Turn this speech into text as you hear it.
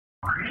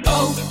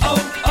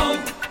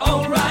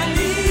O'Reilly!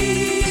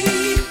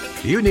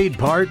 You need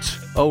parts?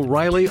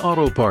 O'Reilly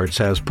Auto Parts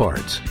has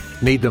parts.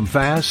 Need them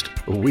fast?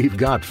 We've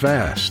got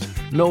fast.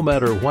 No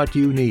matter what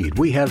you need,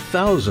 we have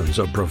thousands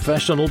of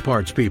professional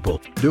parts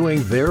people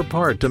doing their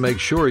part to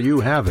make sure you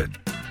have it.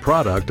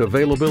 Product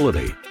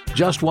availability.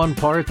 Just one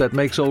part that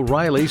makes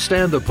O'Reilly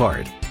stand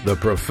apart. The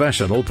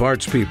professional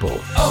parts people.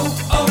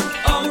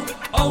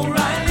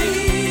 O'Reilly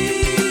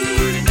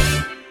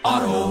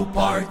Auto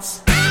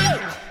Parts.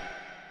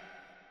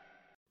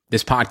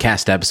 This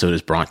podcast episode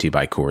is brought to you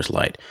by Coors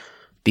Light.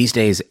 These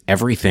days,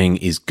 everything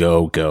is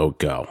go, go,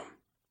 go.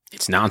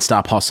 It's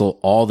nonstop hustle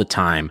all the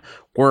time.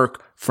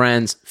 Work,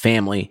 friends,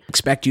 family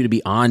expect you to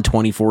be on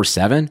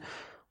 24/7.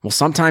 Well,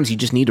 sometimes you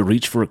just need to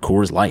reach for a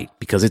Coors Light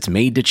because it's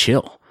made to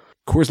chill.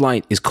 Coors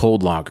Light is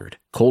cold lagered,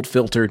 cold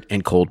filtered,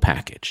 and cold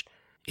packaged.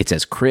 It's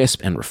as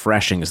crisp and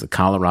refreshing as the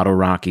Colorado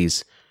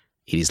Rockies.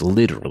 It is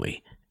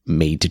literally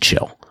made to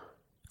chill.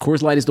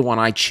 Coors Light is the one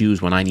I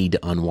choose when I need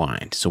to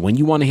unwind. So when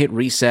you want to hit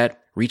reset,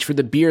 reach for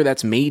the beer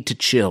that's made to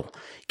chill.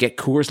 Get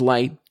Coors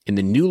Light in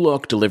the new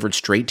look delivered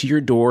straight to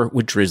your door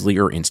with Drizzly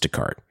or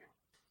Instacart.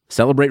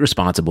 Celebrate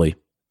responsibly.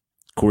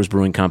 Coors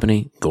Brewing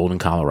Company, Golden,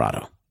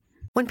 Colorado.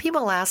 When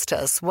people asked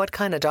us what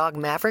kind of dog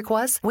Maverick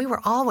was, we were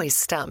always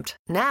stumped.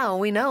 Now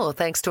we know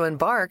thanks to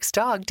Embark's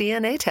dog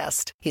DNA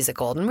test. He's a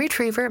golden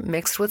retriever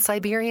mixed with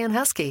Siberian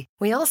Husky.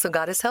 We also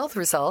got his health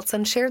results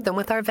and shared them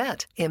with our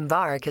vet.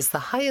 Embark is the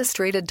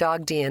highest-rated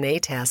dog DNA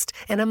test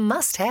and a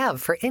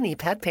must-have for any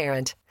pet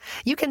parent.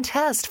 You can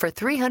test for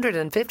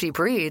 350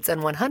 breeds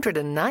and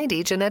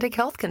 190 genetic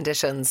health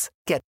conditions.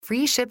 Get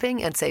free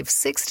shipping and save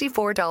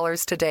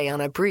 $64 today on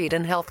a breed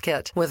and health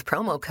kit with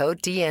promo code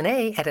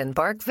DNA at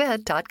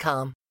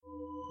embarkvet.com.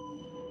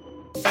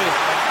 It's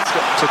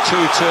got to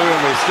 2-2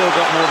 and we've still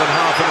got more than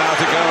half an hour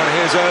to go, and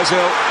here's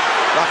Ozil.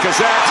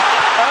 Lacazette.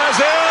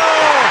 Ozil!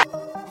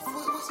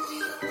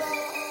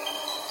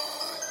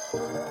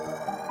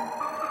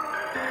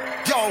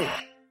 Yo!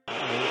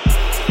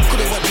 Could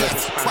it went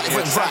left, but it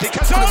went right. Could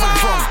it went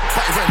wrong,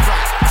 but it went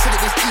right. Said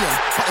it was Ian,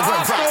 but it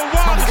went right.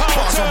 Now we get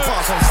bars on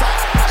site.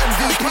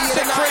 MVP of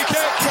the night. Get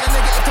a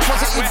negative to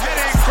positive. We're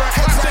heading for a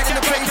classic in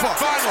the paper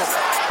final.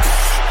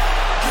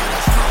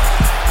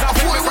 I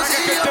thought it was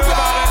Ian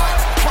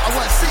right, but I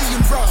weren't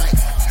seeing right.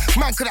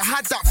 Man could have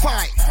had that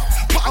fight,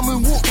 but I'm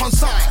in walk on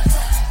sight.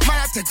 Man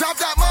had to grab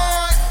that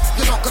mic.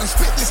 You're not gonna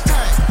spit this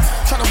time.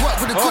 Trying to work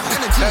with a good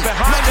energy. Not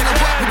gonna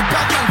work with a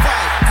bad man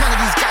vibe. None of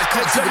these guys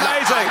can't do it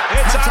like amazing.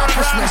 It's Aaron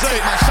Ramsey.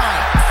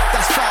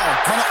 That's foul.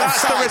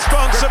 That's the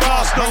response of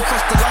Arsenal.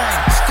 Cross the line.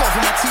 Score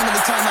for my team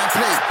anytime I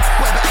play.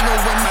 Whether I know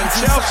when man's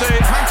Chelsea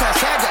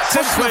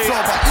simply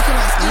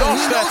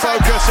lost their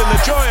focus in the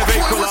joy of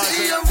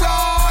equalising.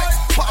 Right,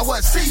 but I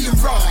weren't seeing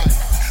right.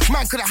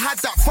 Man could have had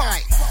that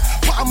fight,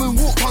 but I'm in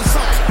walk on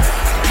sight.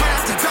 Man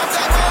had to grab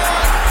that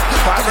mic.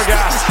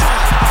 Fabregas.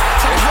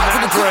 It's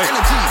Nasri.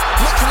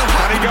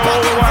 Can he go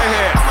all the way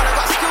here?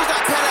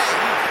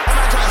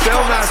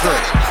 Still Nasri.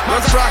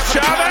 Looks like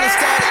Xavi.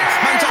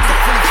 Man jumped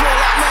up from the floor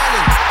like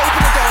Merlin.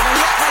 Open the door and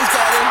let hands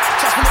going.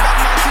 Trust me, that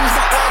man thing's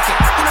not working.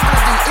 All I'm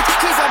gonna do is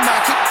keep on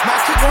marking.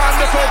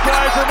 Wonderful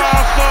play from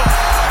Arsenal.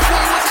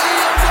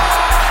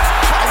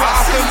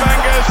 Arsene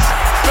Wenger's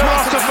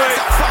philosophy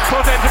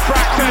put into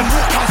practice,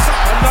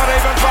 and not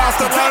even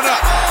Barcelona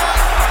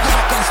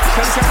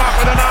can come up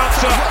with an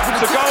answer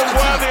to goal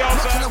worthy of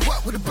them.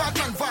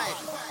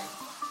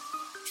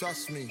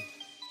 Trust me.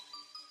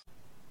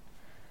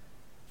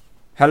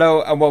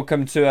 Hello and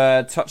welcome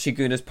to Touchy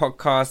Gooners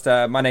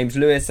podcast. My name's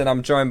Lewis and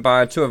I'm joined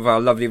by two of our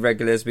lovely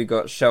regulars. We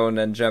got Sean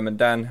and German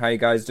Dan. How you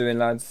guys doing,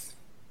 lads?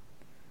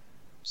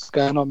 What's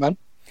going on, man?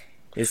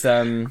 It's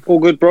all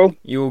good, bro.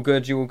 You all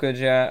good?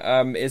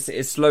 Yeah.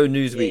 It's slow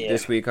news week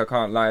this week. I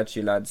can't lie to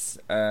you, lads.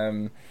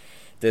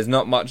 There's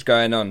not much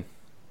going on.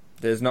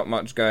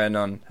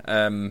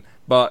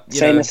 But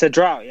saying it's a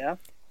drought, yeah.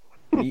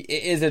 It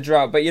is a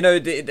drought, but you know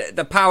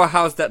the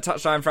powerhouse that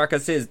Touchline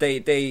Fracas is.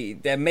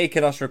 They're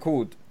making us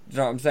record. Do you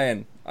know what I'm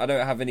saying? I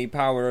don't have any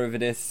power over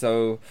this,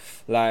 so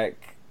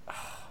like,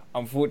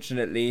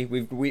 unfortunately,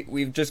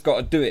 we've just got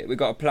to do it. We've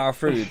got to plough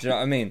through. Do you know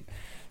what I mean?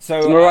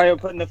 So Mariah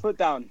putting the foot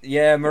down.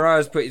 Yeah,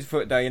 Mariah's put his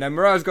foot down. You know,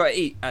 Mariah's got to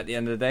eat at the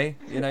end of the day.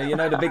 You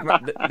know, the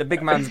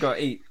big man's got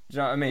to eat. Do you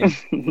know what I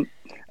mean?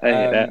 I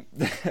hear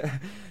that.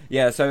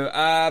 Yeah. So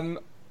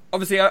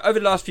obviously, over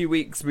the last few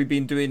weeks, we've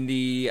been doing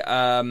the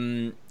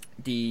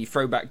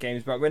throwback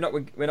games, but we're not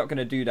going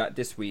to do that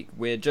this week.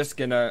 We're just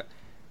gonna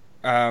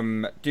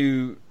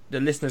do the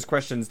listeners'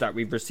 questions that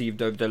we've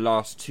received over the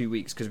last 2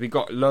 weeks, because we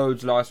got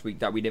loads last week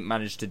that we didn't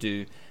manage to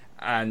do,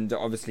 and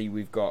obviously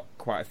we've got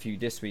quite a few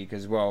this week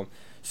as well.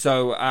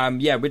 So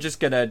yeah, we're just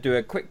gonna do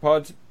a quick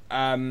pod,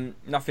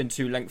 nothing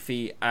too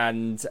lengthy,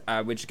 and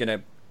we're just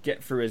gonna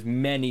get through as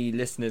many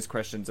listeners'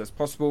 questions as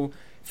possible.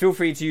 Feel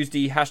free to use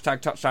the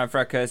hashtag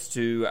TouchdownFracas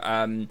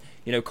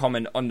to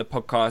comment on the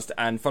podcast,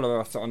 and follow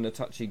us on the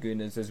Touchy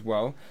Gooners as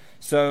well.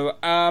 So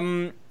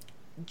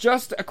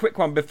just a quick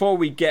one before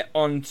we get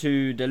on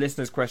to the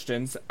listeners'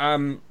 questions.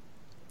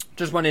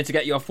 Just wanted to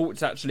get your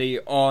thoughts actually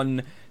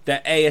on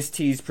the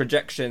AST's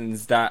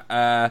projections that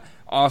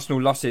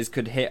Arsenal losses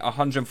could hit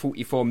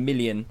 144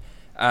 million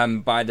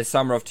by the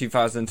summer of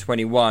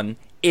 2021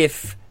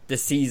 if the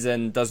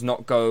season does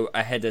not go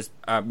ahead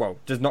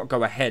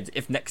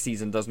if next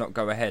season does not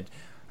go ahead.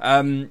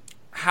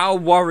 How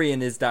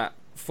worrying is that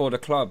for the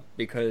club?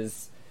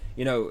 Because,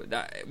 you know,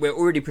 that we're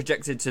already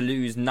projected to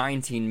lose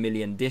 19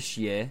 million this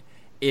year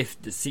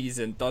if the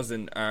season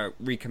doesn't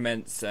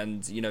recommence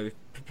and, you know,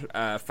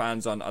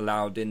 fans aren't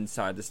allowed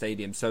inside the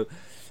stadium. So,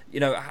 you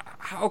know,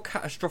 how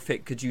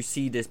catastrophic could you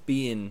see this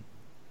being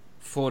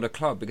for the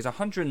club? Because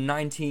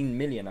 119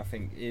 million, I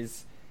think,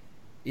 is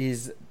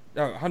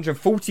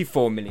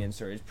 144 million,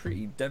 sorry, is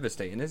pretty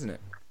devastating, isn't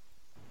it?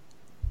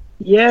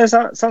 Yeah,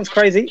 sounds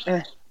crazy.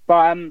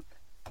 But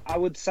I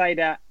would say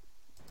that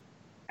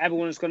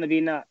everyone's going to be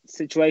in that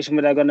situation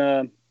where they're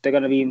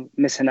going to be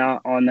missing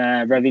out on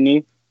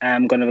revenue,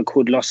 going to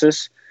record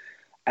losses.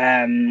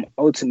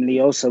 Ultimately,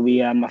 also,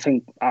 I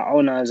think our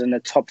owner is in the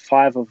top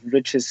 5 of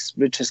richest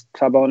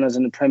club owners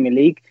in the Premier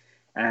League.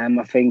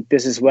 I think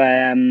this is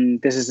where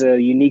this is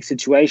a unique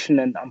situation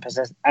and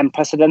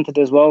unprecedented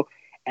as well.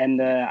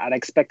 And I'd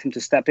expect him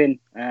to step in.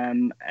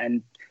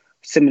 And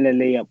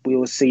similarly, we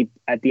will see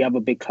at the other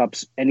big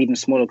clubs and even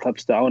smaller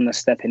clubs, the owners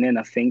stepping in,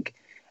 I think.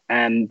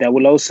 And there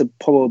will also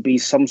probably be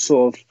some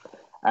sort of,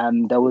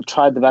 they will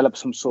try to develop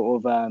some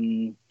sort of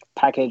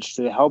package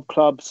to help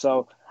clubs.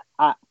 So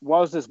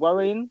whilst it's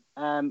worrying,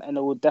 and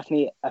it will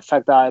definitely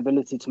affect our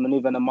ability to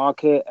maneuver in the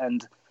market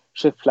and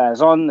shift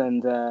players on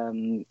and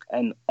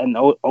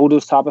all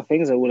those type of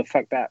things, it will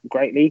affect that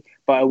greatly,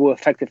 but it will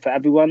affect it for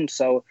everyone.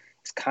 So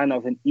it's kind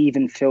of an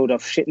even field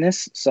of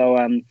shitness. So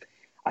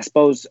I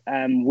suppose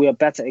we are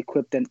better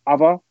equipped than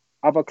other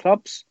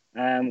clubs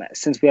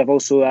since we have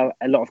also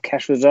a lot of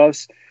cash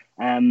reserves.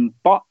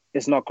 But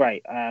it's not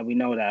great. We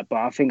know that. But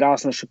I think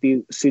Arsenal should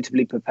be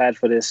suitably prepared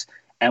for this.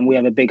 And we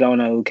have a big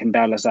owner who can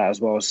bail us out as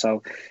well.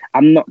 So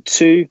I'm not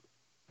too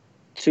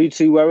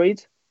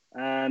worried.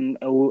 It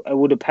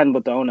will depend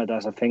what the owner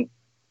does, I think.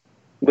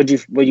 What do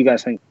you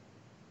guys think?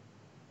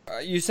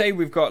 You say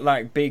we've got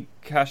like big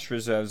cash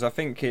reserves. I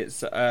think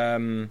it's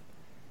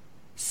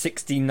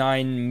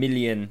 69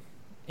 million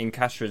in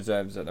cash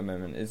reserves at the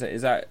moment. Is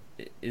that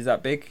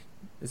big?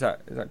 Is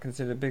that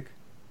considered big?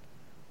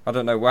 I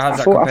don't know. Well, how does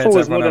that compare to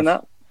everyone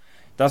else?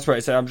 That's what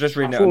it said. I'm just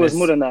reading it on this.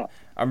 More than that.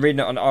 I'm reading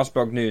it on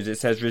Arsblog News. It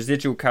says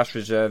residual cash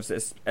reserves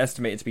is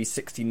estimated to be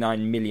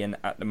 69 million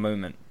at the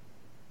moment.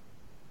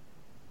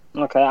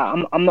 Okay,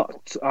 I'm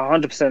not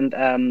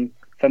 100%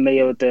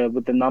 familiar with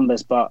the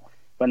numbers, but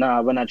when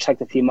I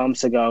checked a few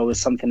months ago, it was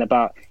something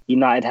about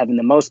United having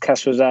the most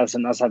cash reserves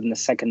and us having the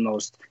second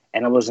most,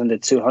 and it was in the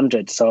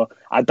 200. So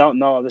I don't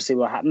know, obviously,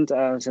 what happened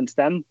since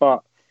then,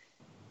 but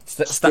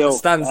still,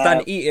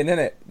 Stan eating,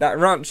 innit? That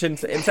ranch in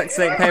Texas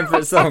ain't paying for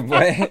itself,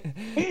 boy.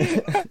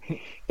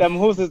 Them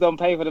horses don't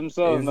pay for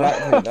themselves.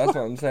 Exactly, man. That's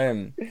what I'm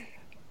saying.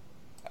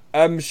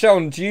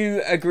 Sean, do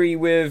you agree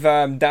with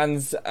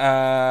Dan's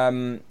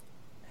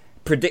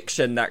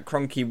prediction that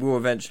Kroenke will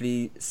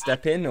eventually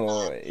step in,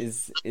 or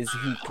is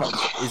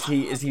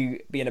he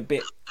being a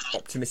bit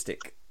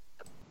optimistic?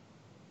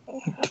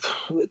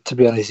 To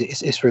be honest,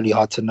 it's really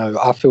hard to know.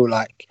 I feel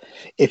like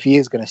if he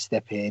is going to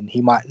step in,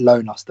 he might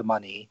loan us the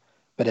money,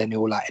 but then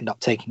he'll end up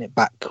taking it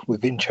back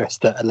with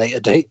interest at a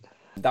later date.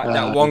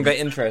 That Wonga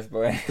interest,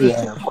 boy.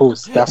 Yeah, of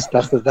course. That's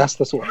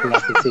the sort of thing I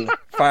can see.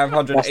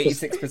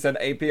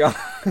 586%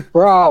 APR.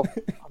 Bro,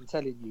 I'm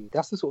telling you,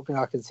 that's the sort of thing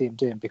I can see him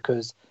doing,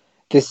 because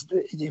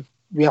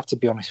we have to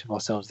be honest with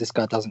ourselves. This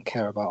guy doesn't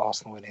care about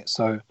Arsenal in it.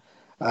 So,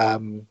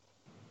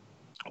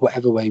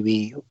 whatever way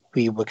we're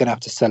going to have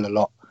to sell a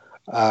lot.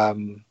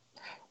 We'll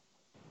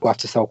have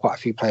to sell quite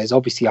a few players.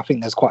 Obviously, I think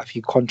there's quite a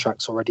few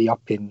contracts already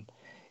up in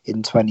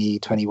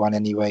 2021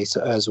 anyway. So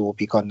Ozil will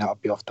be gone. That'll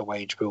be off the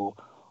wage bill.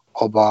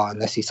 Oba,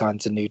 unless he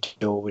signs a new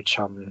deal, which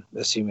I'm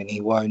assuming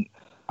he won't.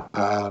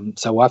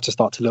 So we'll have to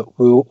start to look.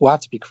 We'll have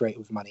to be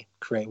creative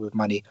with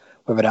money,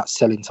 whether that's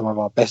selling some of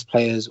our best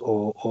players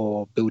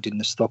or building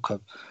the stock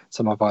of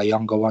some of our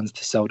younger ones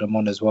to sell them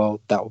on as well.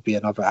 That will be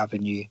another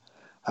avenue.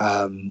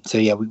 So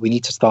yeah, we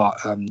need to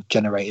start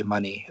generating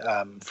money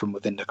from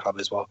within the club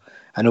as well,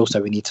 and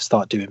also we need to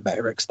start doing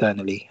better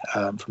externally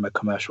from a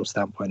commercial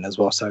standpoint as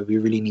well. So we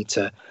really need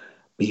to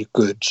be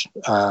good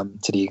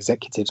to the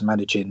executives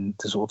managing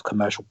the sort of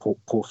commercial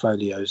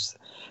portfolios.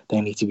 They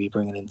need to be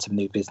bringing in some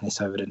new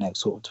business over the next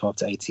sort of 12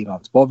 to 18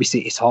 months. But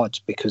obviously it's hard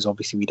because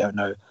obviously we don't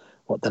know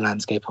what the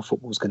landscape of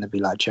football is going to be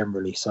like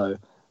generally. So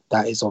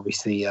that is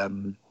obviously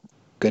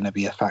going to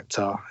be a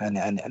factor,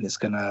 and it's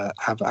going to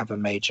have a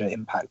major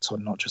impact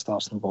on not just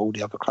Arsenal but all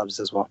the other clubs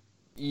as well.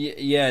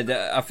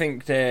 Yeah, I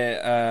think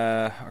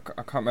they're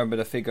I can't remember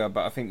the figure,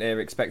 but I think they're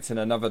expecting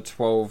another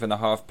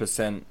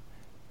 12.5%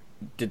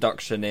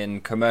 deduction in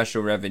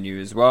commercial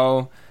revenue as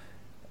well.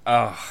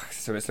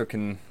 So it's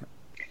looking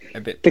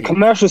a bit. The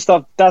commercial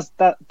stuff does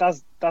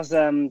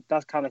kind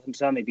of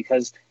concern me,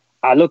 because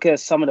I look at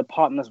some of the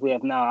partners we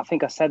have now. I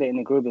think I said it in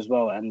the group as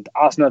well. And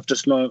Arsenal have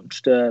just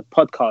launched a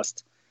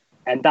podcast,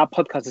 and that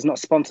podcast is not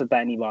sponsored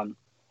by anyone.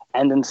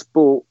 And in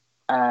sport,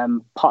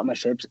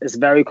 partnerships, it's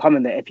very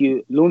common that if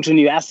you launch a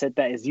new asset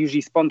that is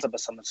usually sponsored by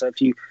someone. So if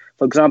you,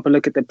 for example,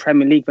 look at the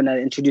Premier League when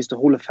they introduced the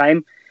Hall of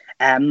Fame,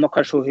 I'm not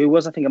quite sure who it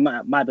was. I think it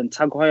might have been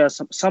Tag Heuer.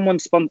 Someone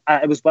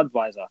it was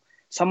Budweiser.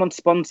 Someone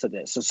sponsored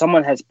it. So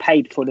someone has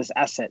paid for this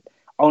asset,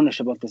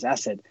 ownership of this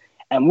asset.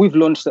 And we've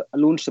launched the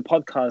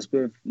podcast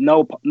with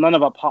none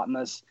of our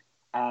partners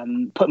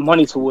put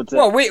money towards it.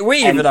 Well,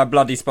 we even have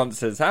bloody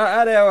sponsors.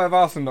 How the hell have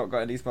Arsenal not got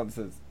any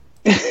sponsors?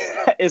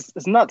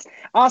 It's nuts.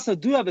 Arsenal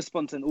do have a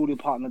sponsor and audio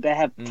partner. They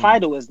have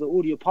Tidal as the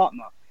audio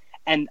partner.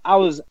 And I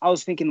was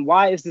thinking,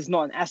 why is this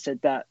not an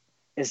asset that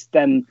is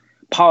then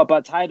powered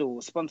by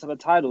Tidal, sponsored by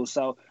Tidal?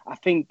 So I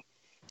think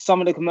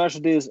some of the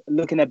commercial deals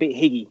looking a bit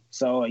higgy.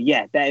 So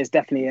yeah, that is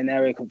definitely an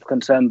area of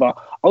concern. But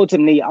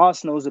ultimately,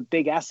 Arsenal is a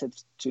big asset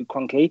to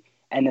Kroenke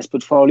and his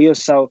portfolio.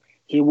 So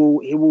he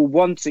will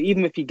want to,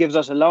 even if he gives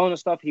us a loan and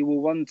stuff, he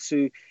will want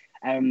to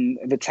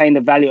retain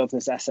the value of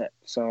this asset.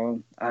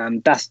 So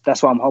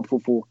that's what I'm hopeful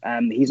for.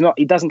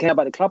 He doesn't care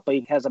about the club, but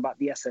he cares about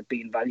the asset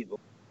being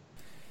valuable.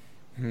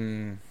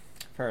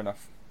 Fair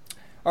enough.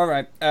 All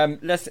right.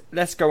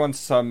 Let's go on to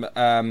some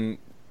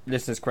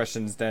listeners'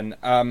 questions then.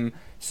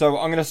 So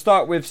I'm going to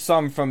start with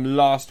some from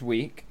last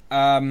week.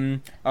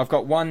 I've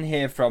got one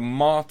here from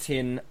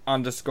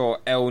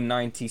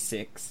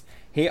Martin_L96.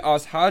 He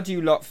asked, how do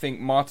you lot think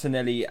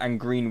Martinelli and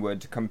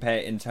Greenwood compare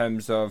in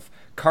terms of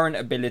current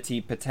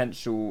ability,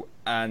 potential,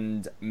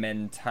 and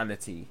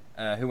mentality?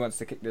 Who wants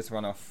to kick this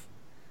one off?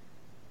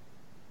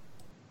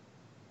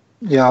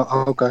 Yeah,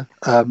 I'll go.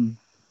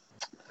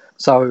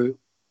 So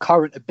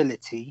current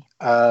ability,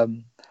 I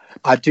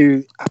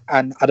do,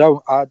 and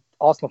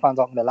Arsenal fans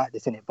aren't going to like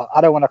this, innit? But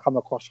I don't want to come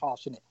across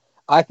harsh, innit?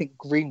 I think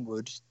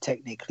Greenwood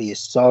technically is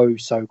so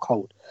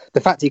cold.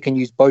 The fact he can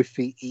use both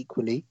feet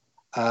equally,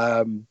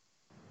 from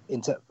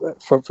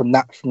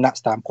that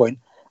standpoint,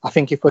 I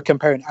think if we're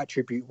comparing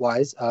attribute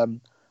wise,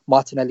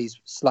 Martinelli's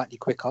slightly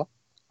quicker.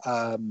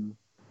 I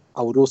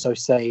would also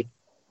say,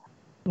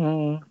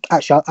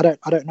 actually,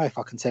 I don't know if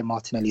I can say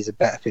Martinelli's a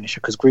better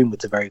finisher, because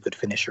Greenwood's a very good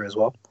finisher as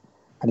well,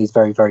 and he's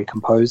very, very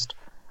composed.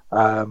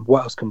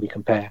 What else can we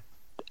compare?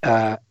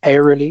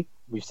 Aerially,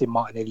 we've seen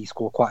Martinelli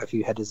score quite a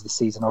few headers this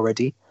season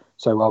already,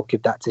 so I'll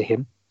give that to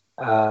him.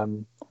 I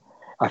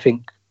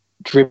think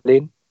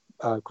dribbling,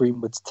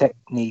 Greenwood's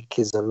technique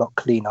is a lot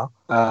cleaner.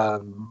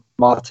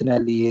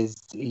 Martinelli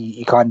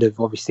he kind of,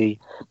 obviously,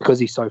 because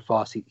he's so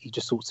fast, he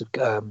just sorts of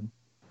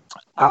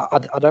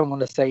I don't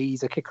want to say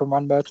he's a kick and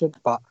run merchant,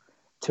 but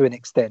to an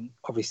extent,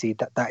 obviously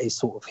that is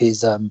sort of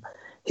his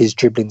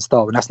dribbling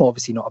style, and that's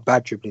obviously not a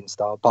bad dribbling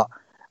style. But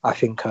I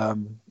think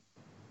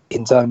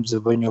in terms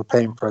of when you're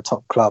playing for a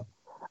top club,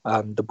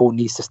 the ball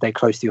needs to stay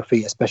close to your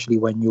feet, especially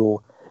when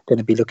you're going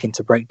to be looking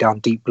to break down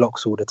deep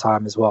blocks all the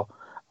time as well.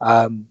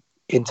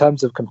 In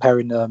terms of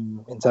comparing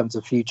them, in terms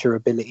of future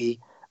ability,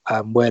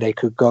 where they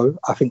could go,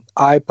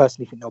 I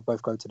personally think they'll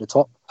both go to the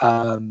top.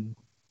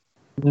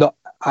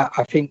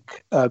 I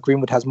think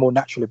Greenwood has more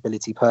natural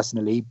ability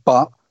personally,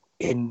 but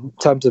in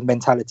terms of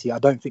mentality, I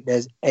don't think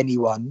there's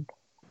anyone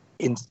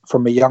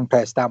from a young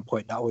player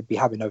standpoint that I would be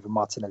having over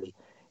Martinelli.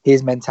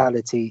 His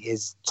mentality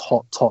is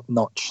top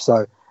notch.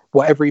 So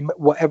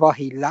whatever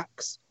he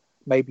lacks,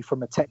 maybe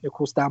from a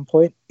technical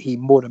standpoint, he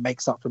more than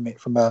makes up from it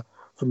from a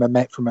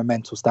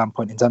mental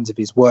standpoint, in terms of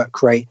his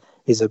work rate,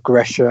 his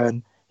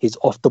aggression, his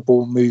off the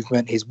ball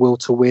movement, his will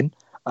to win.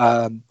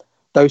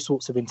 Those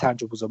sorts of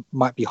intangibles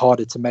might be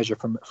harder to measure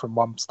from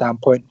one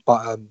standpoint,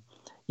 but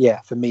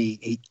for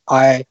me,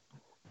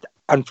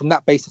 and from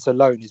that basis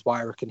alone is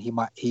why I reckon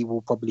he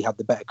will probably have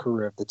the better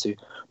career of the two.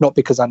 Not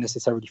because I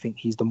necessarily think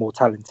he's the more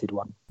talented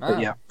one, but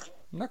yeah.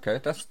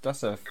 Okay,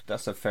 that's a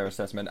fair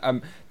assessment.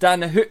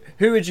 Dan,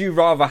 who would you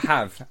rather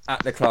have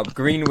at the club,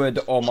 Greenwood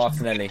or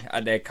Martinelli,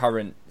 at their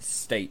current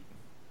state?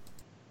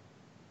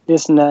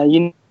 Listen,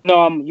 I'm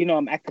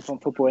active on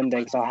Football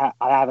Index. I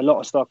have a lot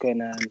of stock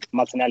in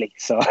Martinelli.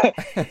 So,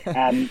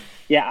 I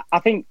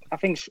think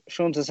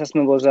Sean's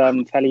assessment was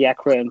fairly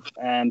accurate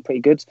and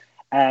pretty good.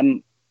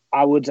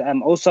 I would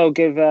also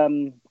give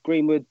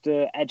Greenwood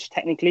the edge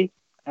technically.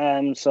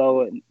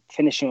 So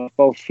finishing with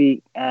both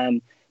feet,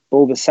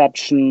 ball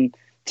reception,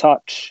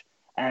 touch,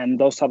 and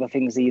those type of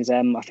things.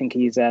 I think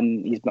he's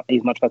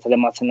much better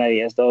than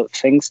Martinelli as those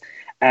things.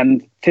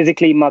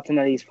 Physically,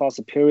 Martinelli is far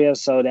superior.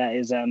 So there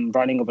is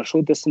running over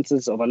short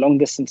distances, over long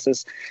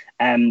distances,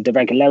 the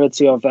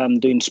regularity of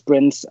doing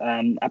sprints,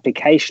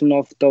 application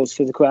of those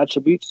physical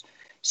attributes.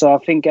 So I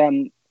think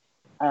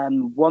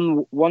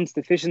one's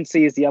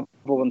deficiency is the other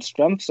one's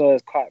strength. So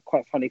it's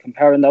quite funny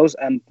comparing those.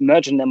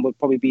 Merging them would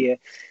probably be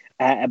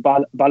a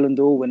Ballon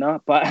d'Or winner,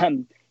 but.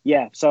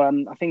 So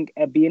I think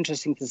it'd be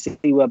interesting to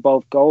see where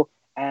both go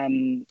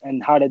and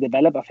how they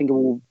develop. I think it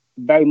will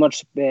very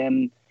much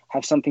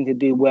have something to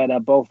do where they'll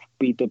both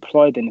be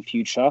deployed in the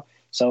future.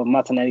 So if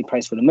Martinelli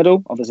plays for the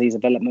middle, obviously his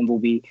development will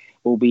be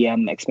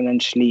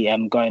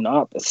exponentially going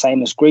up,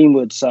 same as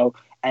Greenwood. So,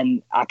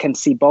 and I can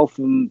see both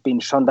of them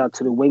being shunned out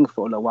to the wing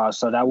for a little while.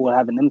 So that will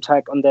have an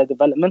impact on their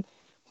development,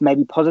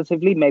 maybe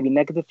positively, maybe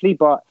negatively.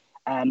 But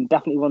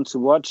Definitely one to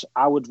watch.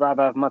 I would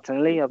rather have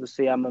Martinelli.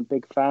 Obviously, I'm a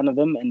big fan of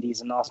him, and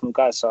he's an Arsenal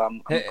guy, so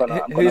I'm gonna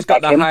back him. Who's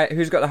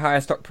got the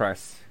higher stock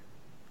price?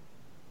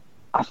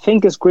 I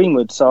think it's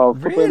Greenwood. So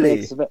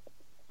really?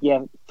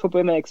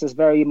 Football Index is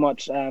very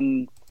much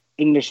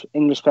English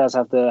players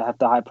have the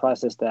high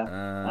prices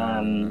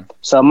there.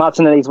 So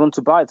Martinelli's one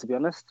to buy, to be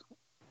honest.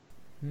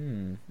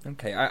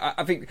 Okay,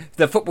 I think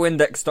the Football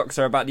Index stocks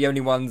are about the only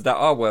ones that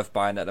are worth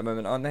buying at the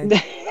moment, aren't they?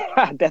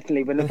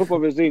 Definitely. When the football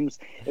resumes,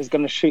 it's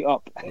going to shoot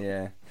up.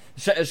 Yeah.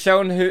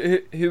 Sean,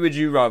 who would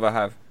you rather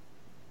have?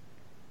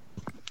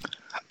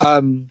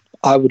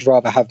 I would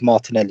rather have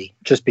Martinelli,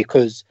 just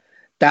because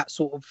that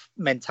sort of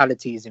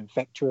mentality is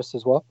infectious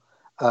as well.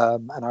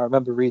 And I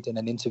remember reading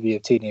an interview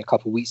of Tierney a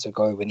couple of weeks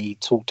ago when he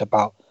talked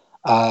about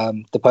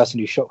the person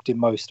who shocked him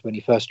most when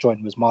he first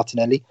joined was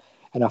Martinelli.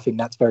 And I think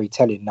that's very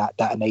telling that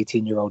an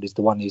 18-year-old is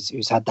the one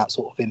who's had that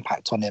sort of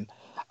impact on him.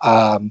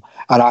 And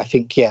I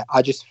think,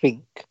 I just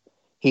think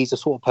he's the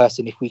sort of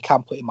person, if we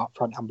can put him up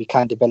front and we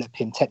can develop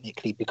him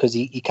technically, because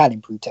he can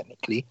improve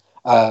technically.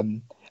 I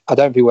don't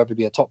think he'll ever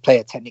be a top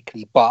player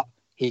technically, but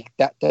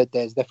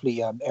there's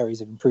definitely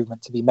areas of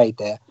improvement to be made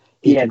there.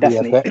 He can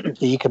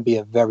be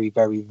a very,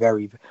 very,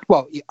 very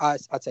well. I'd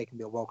say he can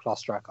be a world-class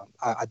striker.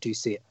 I do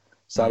see it.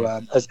 So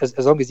as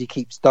long as he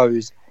keeps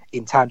those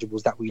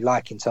intangibles that we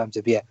like in terms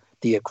of the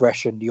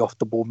aggression, the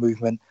off-the-ball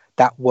movement,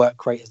 that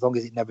work rate, as long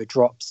as it never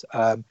drops.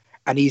 And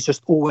he's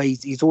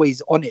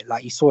always on it.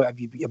 Like you saw it,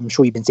 I'm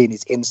sure you've been seeing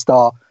his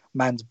Insta,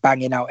 man's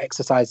banging out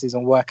exercises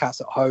and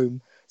workouts at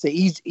home. So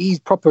he's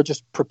proper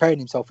just preparing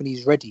himself and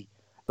he's ready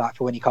like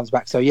for when he comes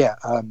back. So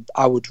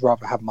I would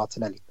rather have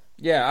Martinelli.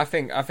 Yeah, I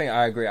think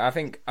I agree. I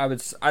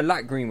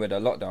like Greenwood a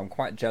lot though. I'm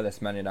quite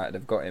jealous Man United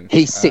have got him.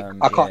 He's sick.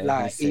 I can't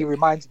lie. He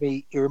reminds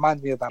me of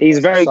Van Persie. He's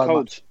very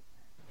cold.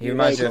 He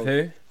reminds you of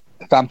who?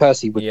 Van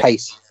Persie with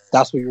pace.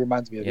 That's what he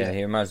reminds me of. Yeah,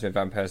 he reminds me of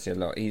Van Persie a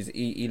lot.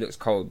 He looks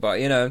cold, but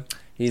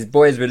he's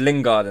boys with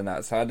Lingard and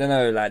that. So I don't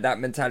know, like that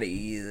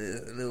mentality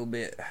is a little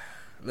bit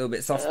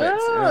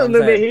suspect. A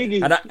little bit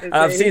higgy. And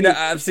I've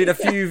seen a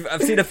few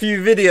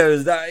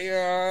videos that.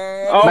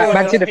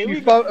 Man, seen a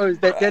few photos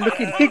that they're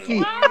looking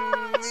higgy.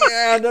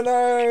 Yeah, I don't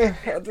know.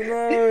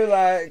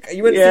 Like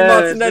you wouldn't see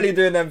Martinelli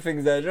doing them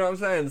things there. Do you know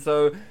what I'm saying?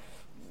 So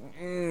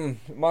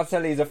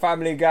Martinelli's a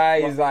family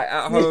guy. He's like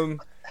at home.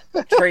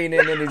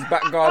 Training in his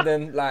back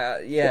garden,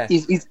 like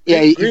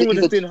Greenwood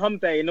is doing hump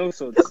day and all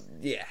sorts.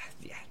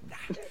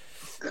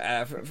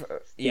 I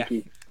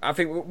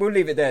think we'll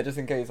leave it there just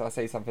in case I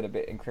say something a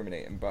bit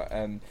incriminating. But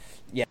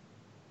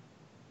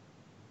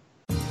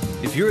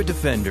If you're a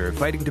defender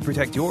fighting to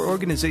protect your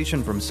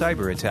organization from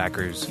cyber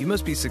attackers, you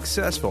must be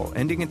successful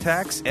ending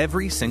attacks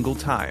every single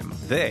time.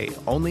 They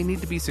only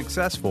need to be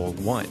successful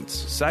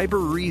once.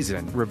 Cyber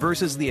Reason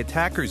reverses the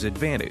attacker's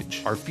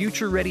advantage. Our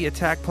future-ready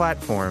attack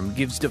platform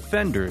gives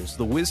defenders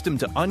the wisdom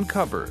to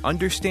uncover,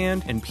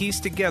 understand, and piece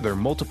together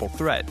multiple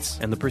threats,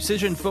 and the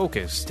precision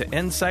focus to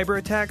end cyber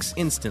attacks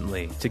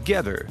instantly.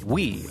 Together,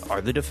 we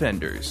are the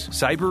defenders.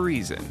 Cyber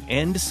Reason.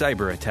 End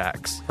cyber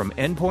attacks. From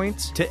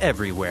endpoints to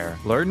everywhere.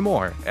 Learn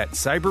more at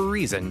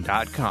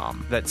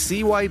cybereason.com. That's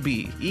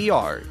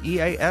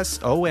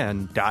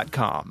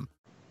CYBEREASON.com.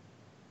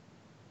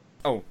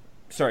 Oh,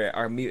 sorry,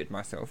 I muted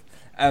myself.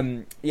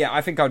 I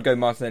think I'd go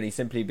Martinelli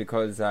simply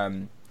because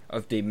of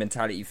the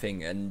mentality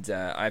thing, and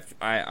I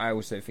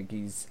also think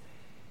he's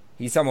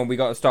someone we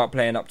got to start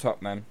playing up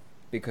top, man,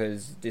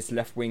 because this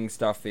left wing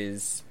stuff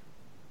he's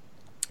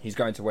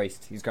going to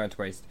waste.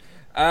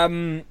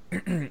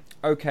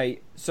 Okay,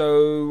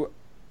 so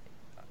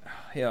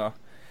yeah.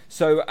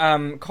 So,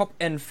 Cop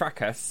and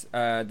Fracas,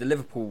 the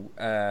Liverpool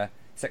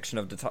section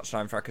of the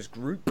Touchline Fracas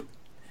group,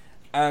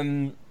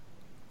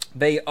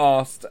 they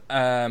asked,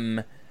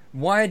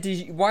 why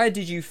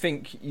did you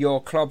think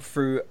your club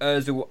threw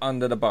Ozil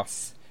under the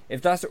bus?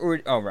 If that's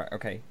already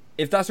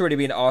If that's already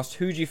been asked,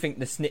 who do you think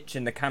the snitch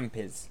in the camp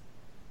is?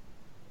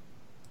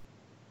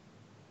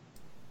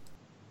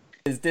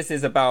 This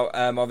is about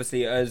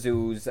obviously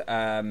Ozil's.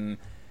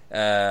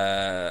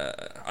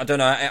 I don't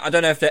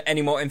know if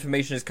any more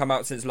information has come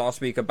out since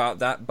last week about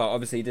that, but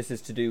obviously this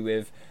is to do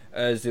with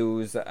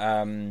Ozil's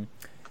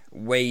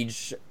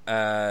wage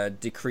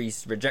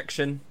decrease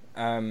rejection,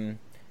 and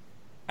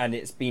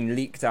it's been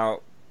leaked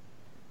out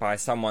by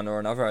someone or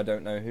another. I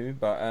don't know who,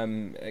 but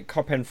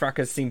Cop and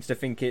Fracas seems to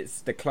think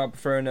it's the club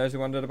throwing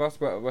Ozil under the bus.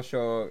 What's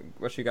your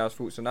guys'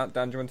 thoughts on that?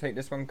 Dan, do you want to take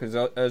this one because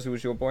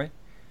Ozil's your boy?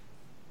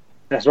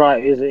 That's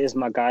right. It is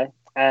my guy.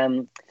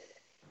 I'm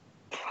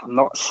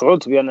not sure,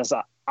 to be honest.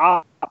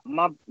 My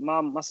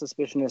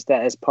suspicion is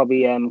that it's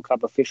probably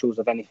club officials,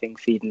 if anything,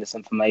 feeding this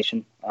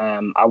information.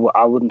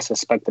 I wouldn't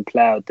suspect the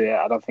player would do it.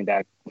 I don't think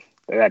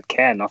they'd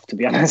care enough, to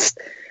be honest.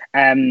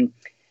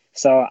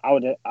 So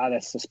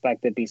I'd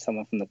suspect it'd be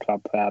someone from the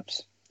club,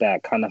 perhaps,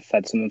 that kind of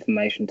fed some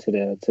information to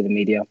the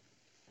media,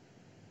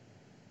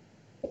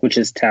 which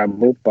is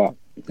terrible. But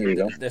here you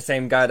go. The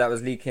same guy that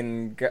was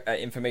leaking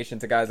information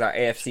to guys like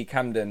AFC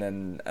Camden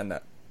and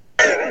that.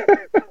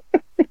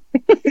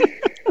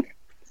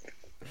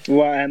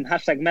 Well,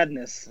 hashtag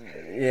madness.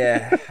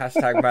 Yeah,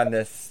 hashtag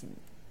madness.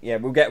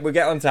 we'll get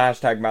onto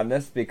hashtag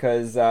madness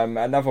because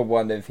another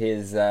one of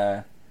his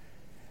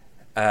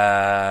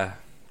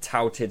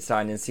touted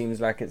signings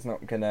seems like it's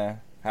not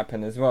gonna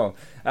happen as well.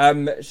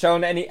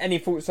 Sean, any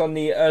thoughts on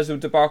the Özil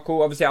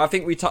debacle? Obviously, I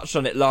think we touched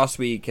on it last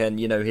week, and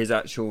his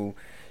actual,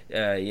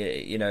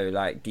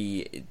 like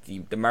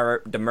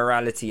the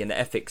morality and the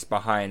ethics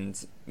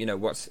behind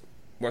what's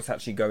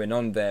actually going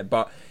on there.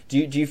 But do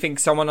you think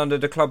someone under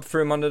the club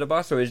threw him under the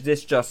bus, or is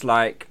this just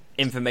like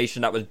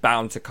information that was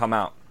bound to come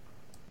out?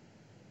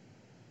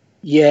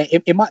 Yeah,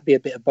 it might be a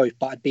bit of both,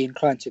 but I'd be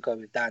inclined to go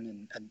with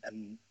Dan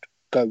and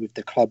go with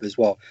the club as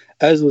well.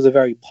 Özil was a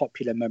very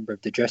popular member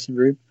of the dressing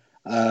room,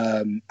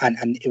 and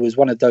it was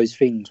one of those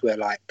things where,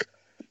 like,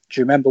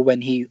 do you remember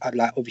when he,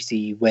 like,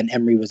 obviously when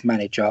Emery was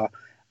manager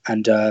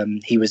and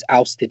he was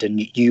ousted, and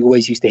you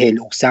always used to hear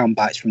little sound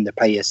bites from the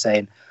players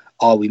saying,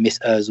 "Oh, we miss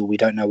Özil. We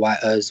don't know why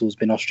Özil's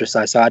been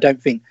ostracised." So I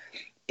don't think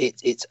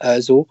it's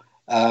Özil.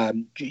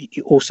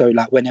 Also,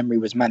 like when Emery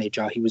was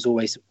manager, he was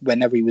always,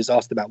 whenever he was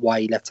asked about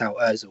why he left out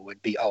Özil, it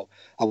would be, "Oh,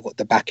 I've got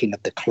the backing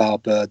of the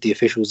club. The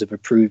officials have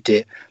approved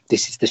it.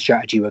 This is the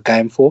strategy we're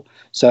going for."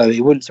 So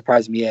it wouldn't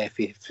surprise me if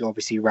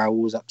obviously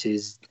Raul's up to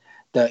his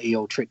dirty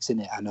old tricks in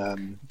it,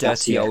 and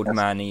dirty old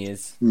man he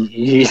is.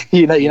 You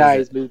know how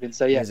he's moving.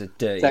 So yeah, he's a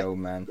dirty old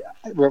man.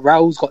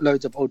 Raul's got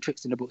loads of old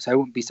tricks in the book, so I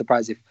wouldn't be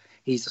surprised if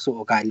he's the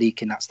sort of guy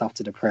leaking that stuff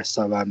to the press.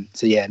 So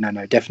yeah,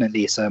 no,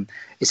 definitely it's a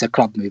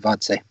club move,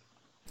 I'd say.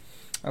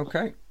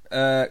 Okay,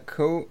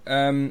 cool.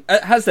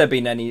 Has there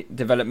been any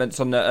developments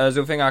on the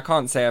Özil thing? I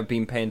can't say I've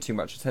been paying too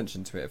much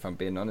attention to it, if I'm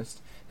being honest.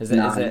 Is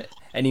there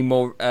any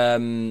more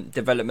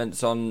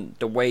developments on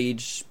the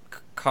wage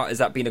cut? Has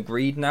that been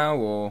agreed now,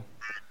 or?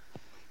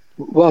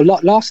 Well,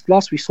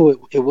 last we saw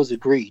it was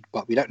agreed,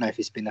 but we don't know if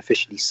it's been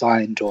officially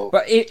signed or.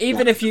 But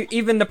even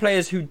the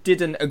players who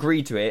didn't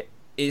agree to it,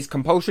 is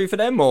compulsory for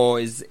them, or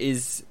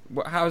is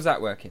how is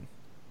that working?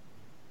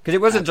 Because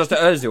it wasn't just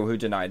Özil who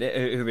denied it,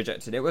 who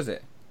rejected it, was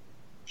it?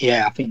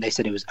 Yeah, I think they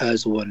said it was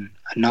Özil and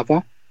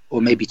another,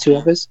 or maybe two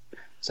others.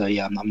 So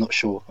yeah, I'm not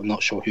sure. I'm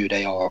not sure who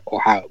they are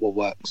or how it will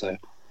work. So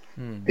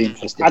be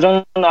interesting. I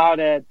don't know how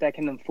they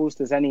can enforce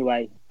this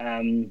anyway,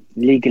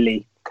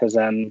 legally, because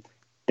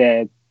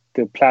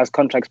the players'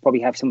 contracts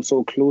probably have some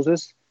sort of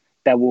clauses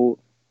that will.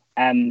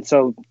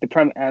 So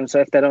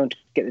if they don't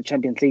get the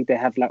Champions League, they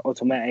have like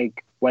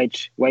automatic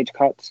wage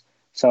cuts.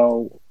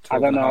 So I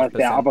don't know if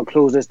there are other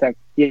clauses that.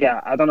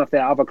 Yeah, I don't know if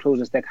there are other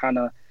clauses that kind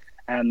of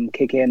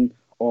kick in,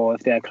 or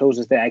if there are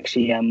clauses that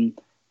actually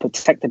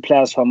protect the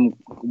players from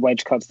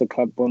wage cuts the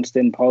club wants to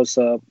impose.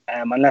 So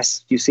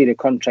unless you see the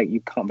contract, you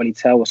can't really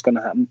tell what's going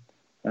to happen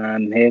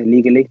here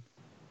legally.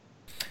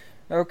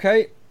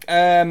 Okay.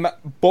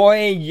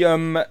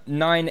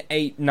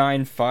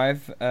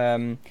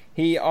 Boyum9895.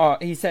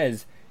 He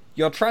says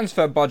your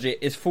transfer budget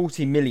is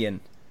 40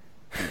 million,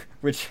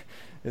 which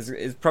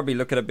is probably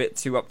looking a bit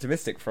too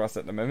optimistic for us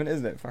at the moment,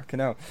 isn't it? Fucking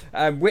hell.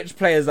 Which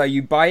players are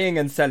you buying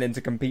and selling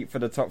to compete for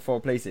the top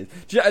 4 places?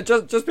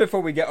 Just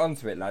before we get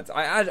onto it, lads,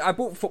 I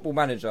bought Football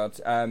Manager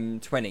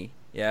 20,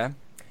 yeah?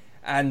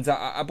 And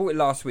I bought it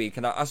last week,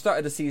 and I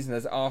started the season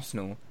as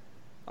Arsenal.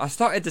 I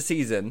started the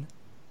season...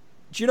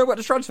 Do you know what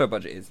the transfer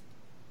budget is?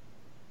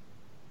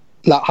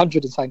 Like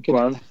 100 and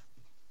something.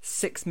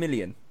 6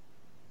 million.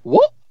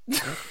 What?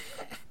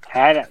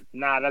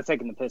 Nah, that's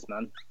taking the piss,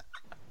 man.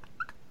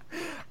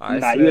 I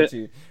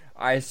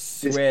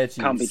swear to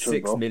you,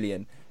 6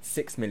 million.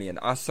 6 million.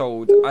 I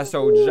sold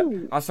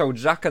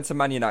Xhaka to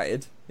Man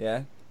United.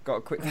 Yeah, got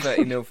a quick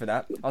 30 mil for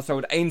that. I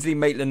sold Ainsley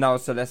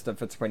Maitland-Niles to Leicester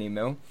for 20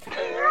 mil.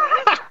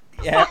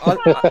 Yeah,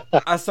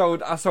 I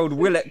sold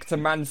Willock to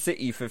Man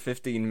City for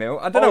 15 mil.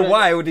 I don't know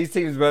why all these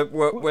teams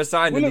were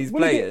signing these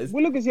players.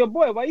 Willock is your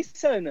boy. Why are you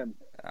selling them?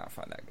 Ah,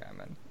 fuck that guy,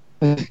 man.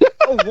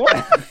 Oh, what?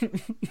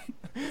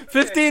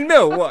 15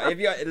 mil? What?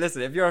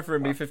 If you're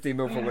offering me 15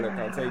 mil for Willock,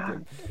 I'll take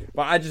him.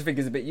 But I just think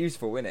it's a bit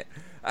useful, isn't it?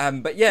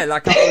 But yeah,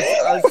 like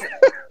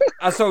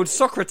I sold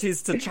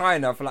Socrates to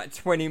China for like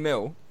 20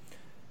 mil.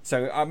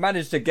 So I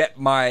managed to get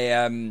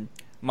my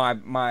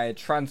my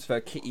transfer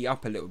kitty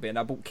up a little bit, and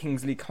I bought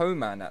Kingsley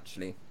Coman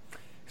actually,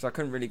 because I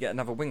couldn't really get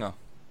another winger.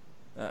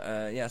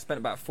 I spent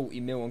about 40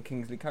 mil on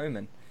Kingsley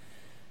Coman.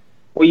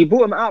 Well, you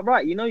bought him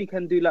outright. You know you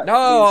can do like...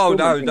 No,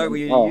 don't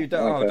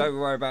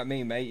worry about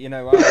me, mate. You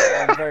know,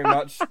 I'm very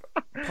much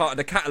part of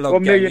the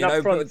catalogue game, you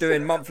know,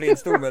 doing monthly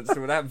instalments and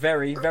all that,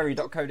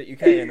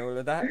 very.co.uk and all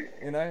of that,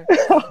 you know.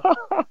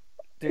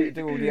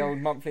 do all the old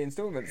monthly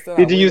instalments.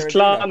 Did you use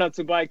Klarna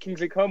to buy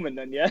Kingsley Coman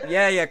then, yeah?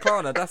 Yeah,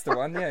 Klarna, that's the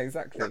one, yeah,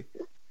 exactly.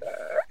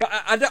 But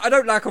I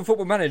don't like on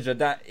Football Manager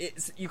that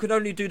you can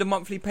only do the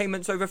monthly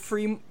payments over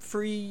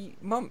three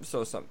months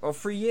or something, or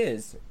 3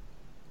 years.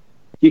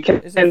 You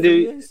can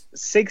do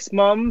 6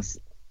 months,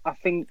 I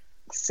think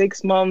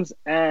 6 months,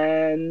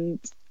 and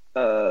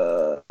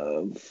I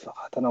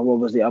don't know what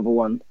was the other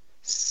one.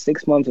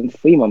 6 months and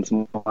 3 months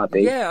might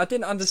be. Yeah, I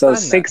didn't understand.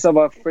 So 6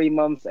 over 3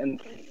 months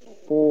and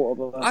 4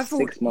 over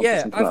 6 months.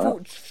 Yeah, I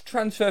thought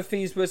transfer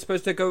fees were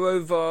supposed to go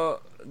over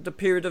the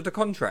period of the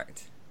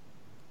contract.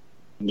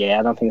 Yeah,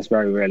 I don't think it's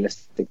very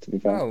realistic, to be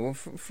fair. Oh, well,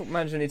 football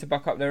managers need to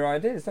buck up their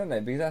ideas, don't they?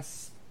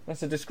 Because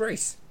that's a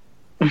disgrace.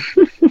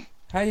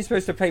 How are you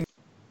supposed to pay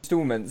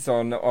installments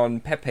on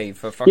Pepe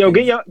for fucking...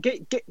 Yo,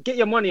 get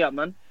your money up,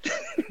 man.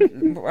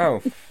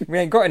 Well, we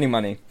ain't got any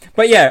money.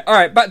 But yeah, all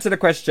right, back to the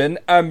question.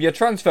 Your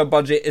transfer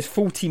budget is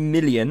 40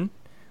 million,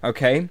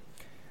 okay?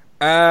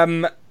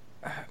 Well,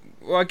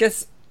 I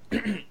guess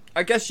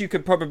you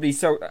could probably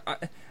sell...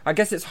 I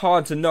guess it's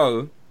hard to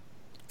know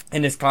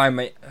in this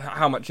climate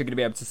how much you're going to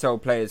be able to sell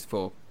players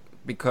for,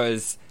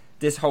 because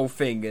this whole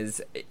thing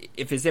is,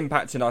 if it's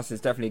impacting us,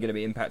 it's definitely going to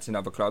be impacting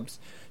other clubs.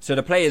 So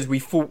the players we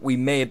thought we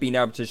may have been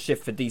able to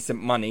shift for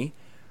decent money,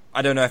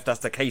 I don't know if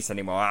that's the case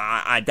anymore.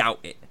 I doubt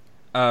it.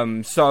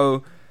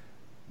 So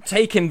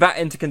taking that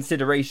into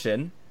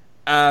consideration,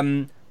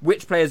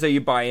 which players are you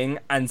buying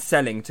and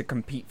selling to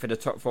compete for the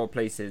top 4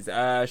 places?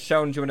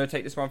 Sean, do you want to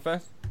take this one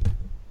first?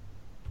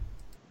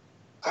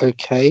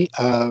 Okay.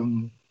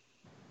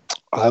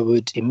 I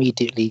would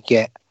immediately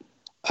get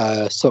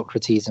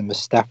Socrates and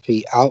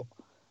Mustafi out.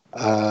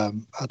 I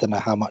don't know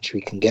how much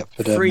we can get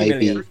for them. 3 maybe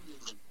million.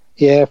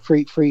 Yeah,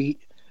 free.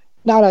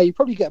 No, you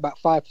probably get about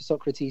 5 for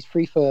Socrates,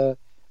 3 for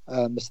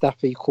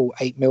Mustafi, call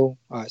 8 mil.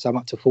 All right, so I'm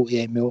up to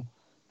 48 mil.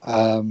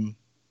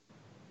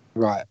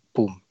 Right,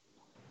 boom.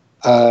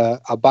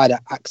 I'll buy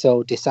that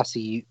Axel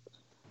Disasi.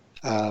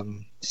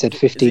 Said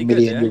 15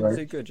 million good, euros. Is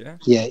he good, yeah?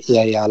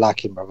 Yeah. I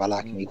like him, bro. I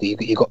like him.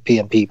 You got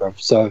PMP, bro.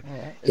 So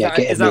Right.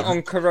 Is that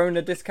on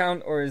Corona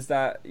discount, or is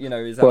that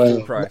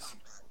full price?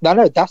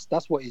 No,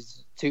 that's what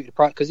is to the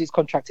price, because his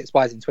contract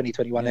expires in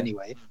 2021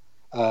 anyway.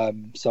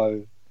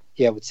 So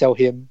yeah, I would sell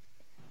him.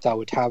 So I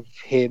would have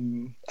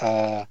him,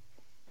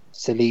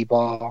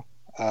 Saliba,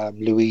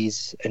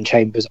 Luiz, and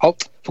Chambers. Oh,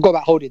 forgot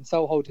about Holding.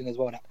 Sell Holding as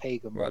well. That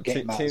pagan. What, get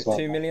him out as well.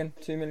 2 million?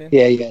 2 million?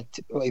 Yeah.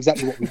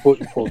 Exactly what we bought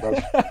him for, bro.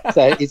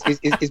 So his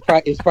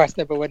price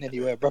never went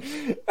anywhere, bro.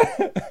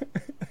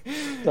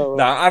 So,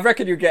 I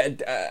reckon you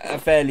get a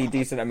fairly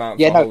decent amount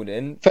for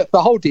Holding. For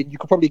Holding, you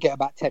could probably get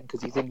about 10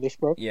 because he's English,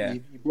 bro. Yeah.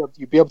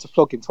 You'd be able to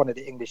flog him to one of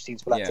the English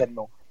teams for like 10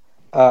 mil.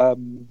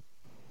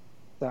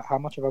 So how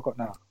much have I got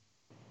now?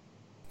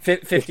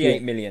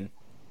 58 million.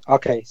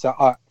 Okay,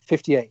 so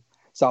 58.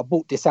 So I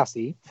bought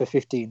Disasi for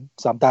 15,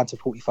 so I'm down to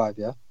 45,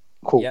 yeah?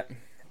 Cool. Yeah.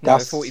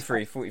 That's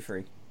 43.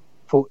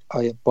 Oh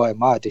yeah, boy,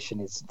 my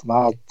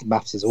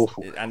maths is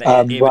awful. And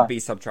it would be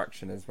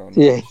subtraction as well.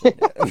 Yeah.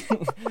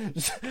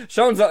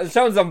 Sean's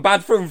on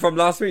bad form from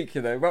last week,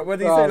 you know. What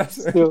did he say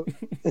last week?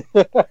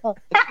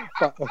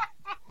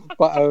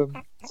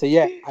 So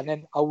yeah, and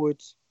then I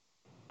would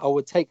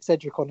take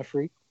Cedric on a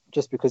free,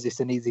 just because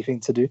it's an easy thing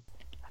to do.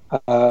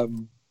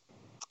 And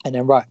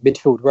then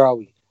midfield, where are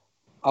we?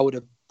 I would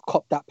have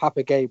copped that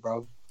Papa Gay,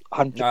 bro.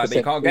 100%. No, but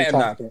you can't get him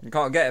now. You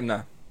can't get him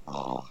now.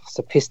 Oh, it's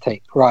a piss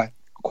take. Right,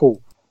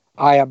 cool.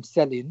 I am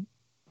selling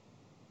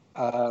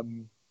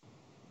Xhaka.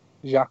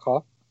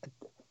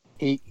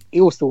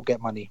 He'll still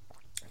get money.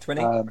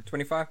 20?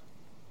 25?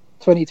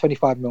 20,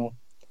 25 mil.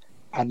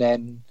 And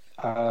then...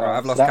 right,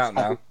 I've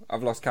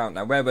lost count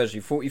now. Where was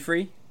you?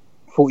 43?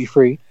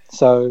 43.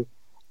 So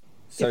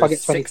if I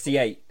get 20,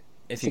 68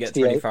 if 68. You get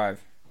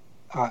 25.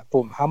 Alright,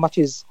 boom. How much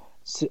is...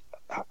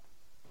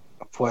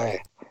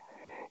 Where?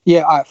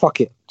 Yeah, alright,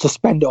 fuck it. Just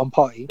spend it on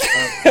party.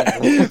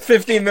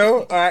 50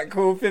 mil? Alright,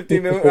 cool. 50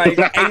 mil. Right,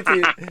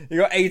 you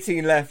got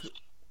 18 left.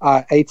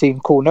 Alright, 18.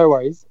 Cool. No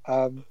worries.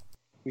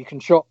 We can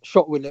shot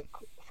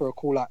Willock for a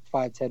cool like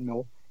 5-10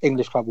 mil.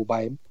 English club will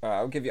buy him. Alright,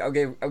 I'll give you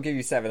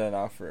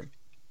 7.5 for him.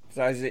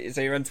 So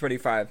you're on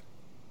 25.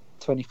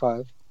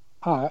 25.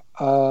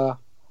 Alright.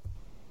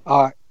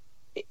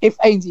 If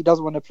Ainsley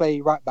doesn't want to play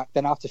right back,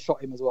 then I have to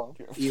shot him as well.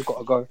 You've got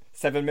to go.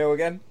 7 mil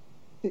again?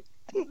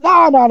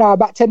 No.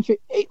 About 10,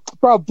 15.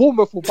 Bro,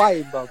 Bournemouth will buy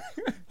him, bro.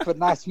 For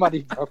nice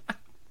money, bro.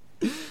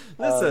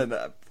 Listen,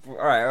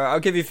 alright, I'll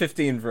give you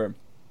 15 for him.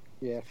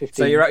 Yeah, 15.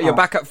 So you're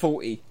back at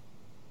 40.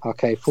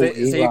 Okay,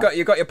 40. So you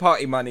got your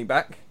party money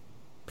back,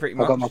 pretty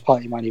much. I got my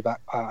party money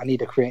back. I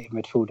need a creative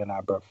midfielder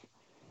now, bro.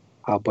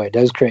 Oh boy,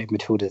 those creative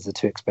midfielders are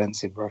too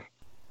expensive, bro.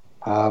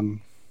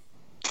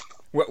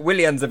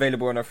 Willian's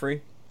available on a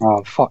free.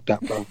 Oh, fuck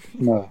that, bro.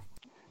 No.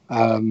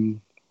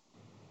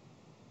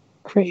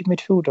 Creative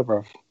midfielder,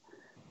 bro.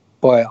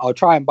 Boy, I'll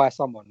try and buy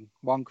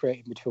one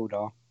creative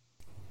midfielder.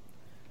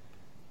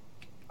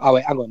 Oh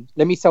wait, hang on.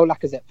 Let me sell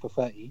Lacazette for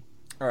 30.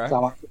 All right.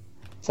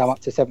 So I'm up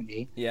to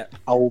 70. Yeah.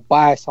 I will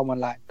buy someone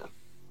like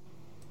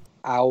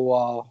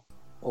Aouar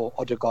or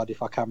Odegaard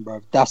if I can, bro.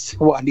 That's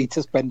what I need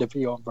to spend a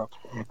fee on, bro.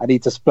 I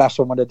need to splash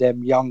on one of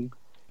them young,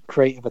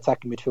 creative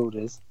attacking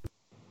midfielders.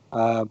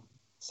 So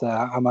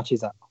how much is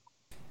that?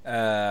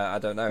 I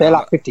don't know. They're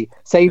like 50.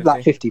 Save 50?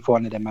 Like 50 for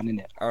one of them, man,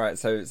 innit? All right.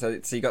 So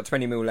you got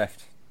 20 mil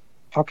left.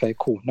 Okay,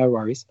 cool. No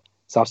worries.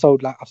 So I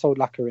sold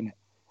Lacquer in it.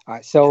 All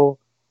right. Sell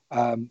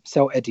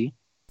Eddie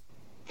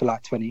for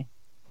like 20.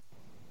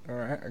 All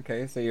right.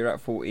 Okay. So you're at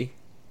 40.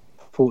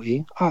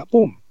 40. All right.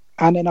 Boom.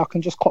 And then I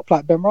can just cop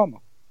like Benrahma.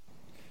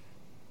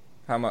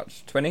 How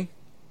much? 20?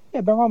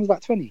 Yeah, Benrahma's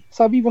like 20.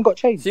 So I've even got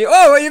change. So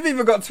you've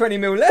even got 20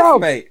 mil left, bro,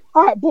 mate.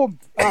 All right. Boom.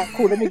 All right.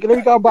 Cool. Let me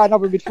go and buy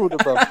another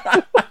midfielder, bro.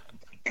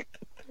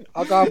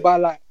 I'll go and buy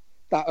like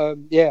that.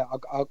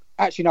 I'll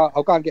actually no.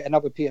 I'll go and get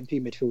another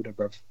PMP midfielder,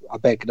 bro. I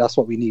beg. That's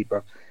what we need,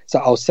 bro. So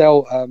I'll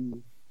sell.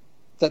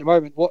 So at the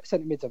moment, what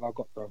centre mids have I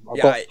got, bro?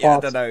 I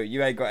don't know.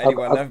 You ain't got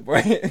anyone left, boy.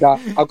 I've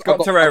got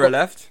Torreira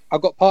left.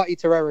 I've got Partey,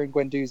 Torreira, and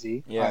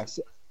Guendouzi. Yeah.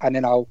 And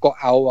then I've got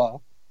Aouar.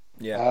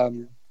 Yeah.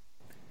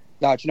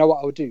 Now, do you know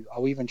what I'll do?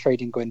 I'll even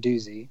trade in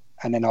Guendouzi,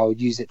 and then I'll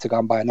use it to go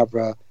and buy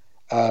another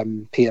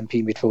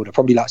PMP midfielder,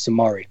 probably like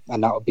Samari,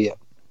 and that'll be it.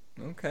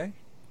 Okay.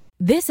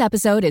 This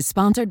episode is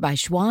sponsored by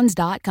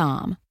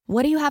Schwans.com.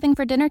 What are you having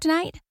for dinner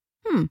tonight?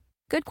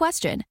 Good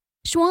question.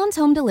 Schwann's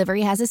Home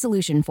Delivery has a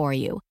solution for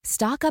you.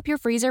 Stock up your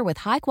freezer with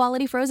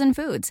high-quality frozen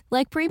foods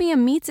like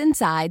premium meats and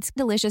sides,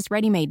 delicious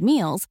ready-made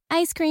meals,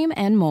 ice cream,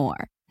 and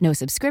more. No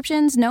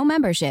subscriptions, no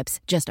memberships,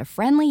 just a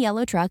friendly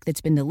yellow truck that's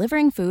been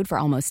delivering food for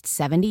almost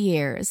 70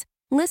 years.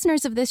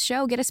 Listeners of this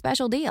show get a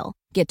special deal.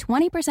 Get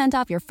 20%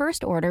 off your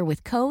first order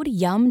with code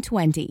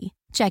YUM20.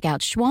 Check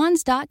out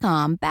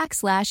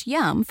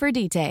schwans.com/YUM for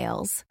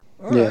details.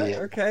 All right,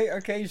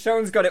 okay.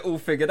 Sean's got it all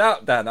figured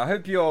out, Dan. I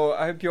hope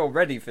you're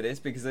ready for this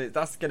because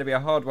that's going to be a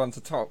hard one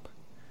to top.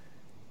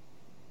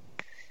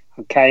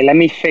 Okay, let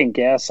me think.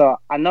 Yeah, so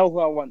I know who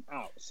I want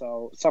out.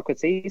 So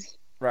Socrates.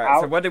 Right.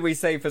 Out. So what did we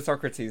say for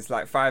Socrates?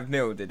 Like 5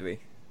 mil, did we?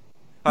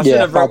 I should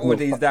have wrote all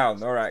these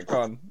down. All right,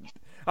 go on.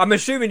 I'm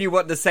assuming you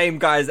want the same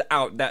guys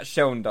out that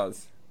Sean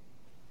does.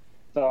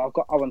 So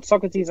I want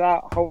Socrates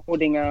out,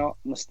 Holding out,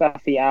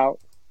 Mustafi out,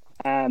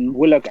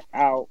 Willock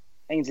out,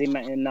 Ainsley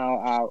Maitland now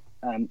out,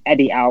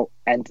 Eddie out,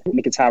 and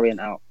Mkhitaryan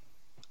out.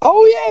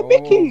 Oh yeah,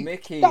 Mickey.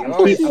 Mickey. I'm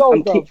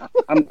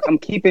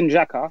keeping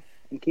Xhaka.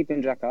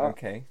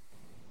 Okay.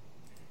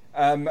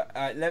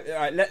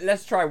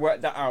 Let's try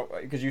work that out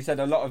because you said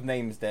a lot of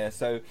names there.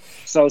 So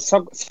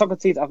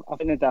Socrates, I've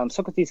written it down.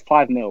 Socrates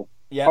 5 mil.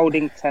 Yeah.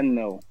 Holding 10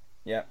 mil.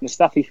 Yeah.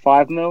 Mustafi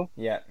 5 mil.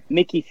 Yeah.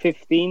 Mickey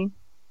 15.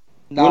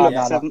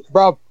 Nah.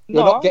 Bro,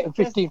 you're not getting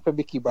 15 for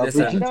Mickey, bro.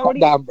 Cut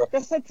down, bro.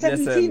 That's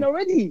 17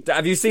 already.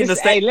 Have you seen the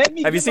state?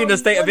 Have you seen the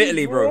state of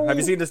Italy, bro? Have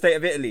you seen the state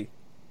of Italy?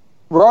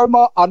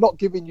 Roma are not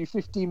giving you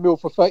 15 mil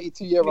for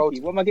 32-year-old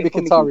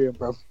Mkhitaryan,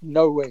 bro.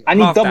 No way. I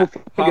need double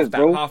figures,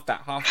 bro. Half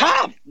that.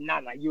 Nah,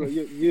 you're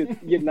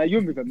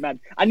moving mad.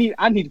 I need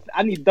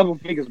double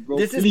figures, bro.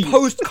 This is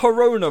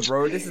post-corona,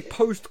 bro. This is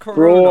post-corona.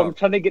 Bro, I'm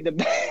trying to get the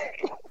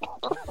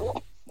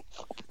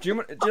Do you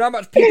know how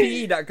much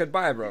PPE that could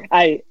buy, bro?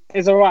 Hey,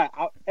 it's alright.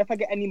 If I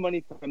get any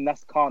money from him,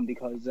 that's calm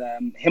because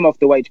him off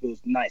the wage bill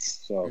is nice.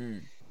 So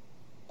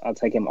I'll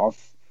take him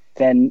off.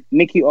 Then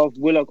Mickey off,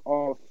 Willock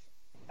off.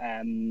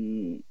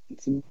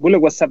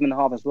 Willock was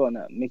 7.5 as well.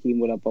 No? Mickey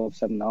and Willock both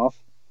 7.5.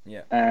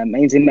 Yeah.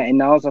 Ainsley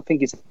Maitland-Niles, I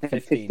think it's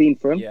 15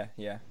 for him.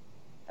 Yeah.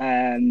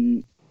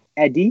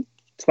 Eddie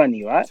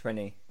 20, right?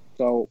 20.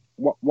 So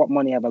what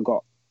money have I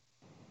got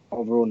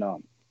overall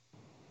now?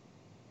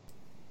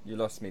 You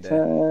lost me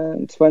there.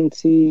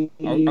 20.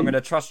 I'm going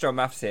to trust your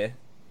maths here.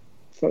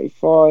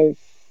 35,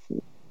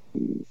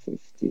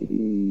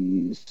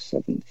 50,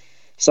 70.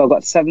 So I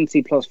got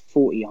 70 plus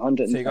 40,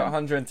 110. So you got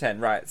 110,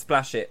 right?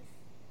 Splash it.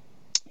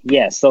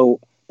 Yeah. So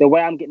the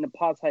way I'm getting the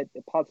Partey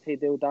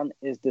deal done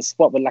is the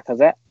swap with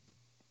Lacazette.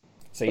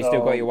 So you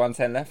still got your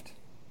 110 left.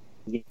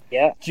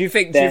 Yeah. Do you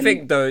think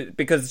though,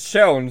 because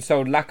Sean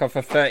sold Laka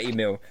for 30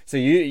 mil, so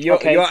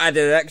you're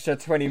adding an extra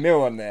 20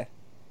 mil on there?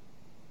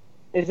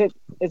 Is it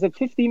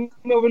 50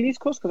 mil release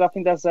cost? Because I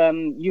think that's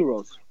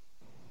euros.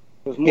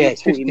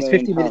 It's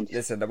 50 million.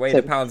 Listen, the way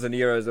the pounds and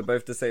euros are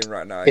both the same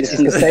right now. It's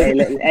the same.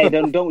 Hey,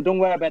 don't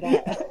worry about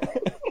that.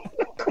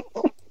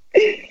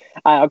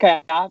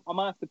 Okay, I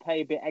might have to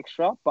pay a bit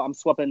extra, but I'm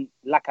swapping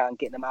Laka and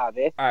getting them out of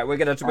here. All right, we're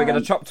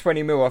gonna chop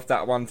 20 mil off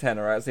that 110.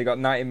 All right, so you got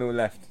 90 mil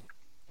left.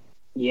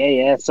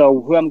 Yeah.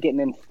 So who I'm getting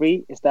in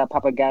free is that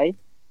Papagayi.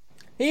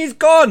 He's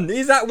gone.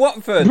 He's at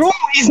Watford. Bro,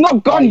 he's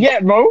not gone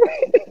yet, bro.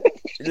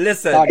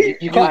 Listen,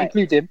 you can't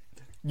include him.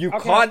 You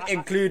can't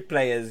include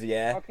players,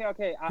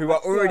 Okay. who are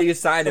already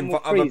signing for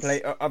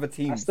other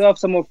teams. I still have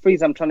some more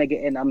frees I'm trying to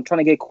get in. I'm trying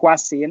to get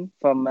Kwasi in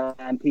from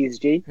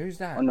PSG. Who's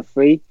that? On the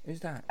free.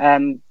 Who's that?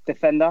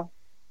 Defender.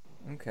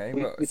 Okay.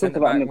 We talked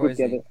about him in the group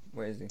the other.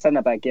 Where is he?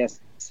 Centre back, yes.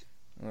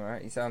 All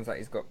right. He sounds like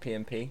he's got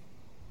PMP.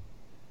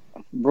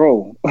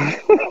 Bro.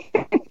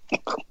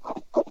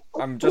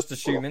 I'm just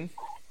assuming.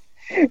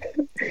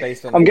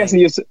 Based on I'm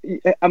guessing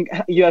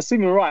you're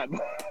assuming right.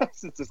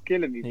 It's just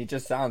killing me. He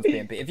just sounds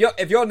PMP.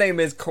 If your name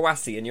is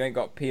Kwasi and you ain't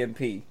got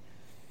PMP,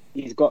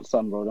 he's got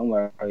some, bro. Don't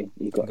worry.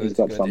 He's got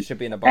some. It should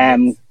be in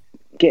abundance.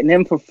 Getting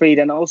him for free,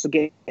 then also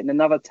getting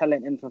another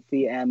talent in for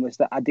free. Was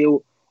the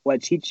Adil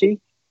Wachichi,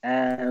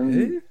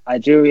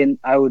 Algerian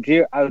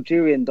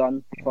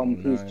don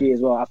from PSG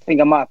as well. I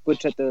think I might have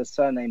butchered the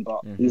surname,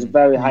 but he's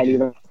very highly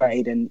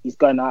rated and he's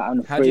going out on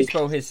the free. How do you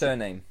spell his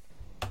surname?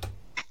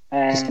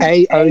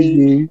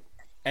 AOU.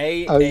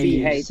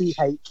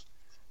 AOUCH.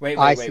 Wait.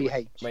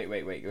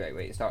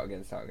 Start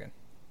again.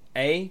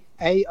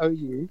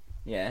 AOU.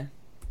 Yeah.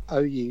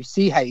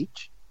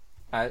 OUCH.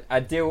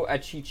 Adil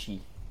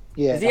Achichi.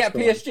 Yeah. Is he at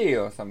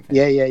PSG or something?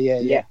 Yeah.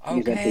 Yeah.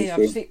 Okay,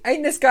 I've seen.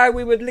 Ain't this guy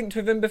we were linked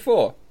with him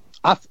before?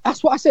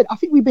 That's what I said. I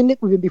think we've been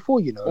linked with him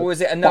before, you know. Or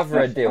was it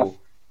another deal?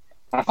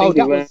 I think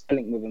we were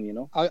linked with him, you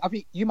know. I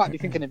think you might be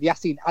thinking of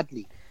Yassine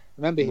Adli.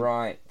 Remember him?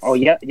 Right. Oh,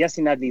 yeah,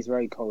 Yassine Adli is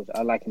very cold.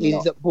 I like him a lot.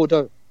 He's at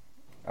Bordeaux.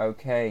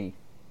 Okay.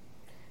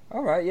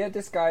 All right. Yeah,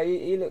 this guy.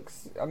 He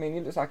looks. I mean, he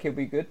looks like he'll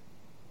be good.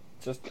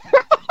 Just. I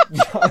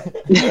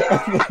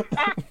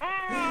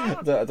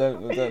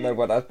don't know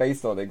what that's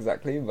based on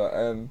exactly, but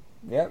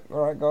yeah.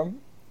 All right, go on.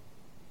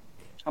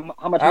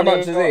 How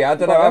much is he? I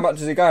don't know. How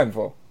much is he going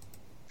for?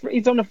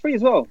 He's on the free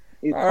as well.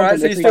 All right.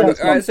 So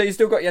you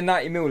still got your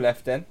 90 mil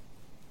left then.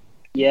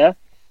 Yeah.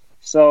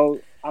 So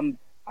I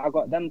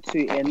got them two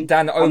in.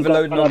 Dan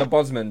overloading on the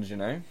Bosmans, you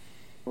know.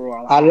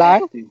 Bro, I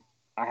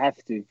have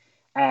to.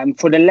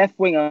 For the left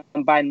wing,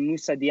 I'm buying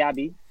Moussa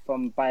Diaby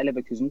from Bayer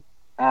Leverkusen.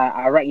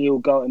 I reckon he'll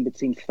go in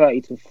between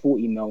 30 to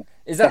 40 mil.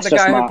 Is that the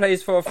guy who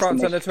plays for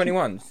France under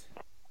 21s?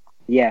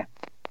 Yeah.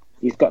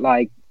 He's got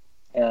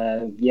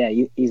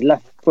he's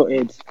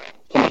left-footed,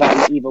 can play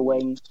on either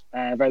wing.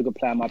 Very good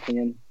player, in my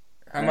opinion.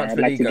 How much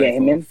would he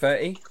go for?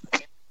 30?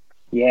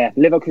 Yeah,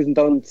 Leverkusen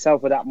don't sell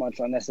for that much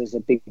unless it's a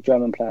big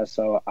German player,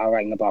 so I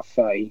reckon about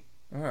 30.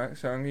 All right,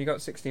 so you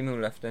got 60 mil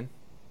left then.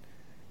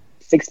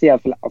 60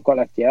 I've got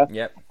left, yeah.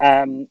 Yep.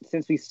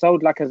 Since we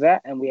sold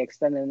Lacazette and we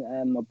extended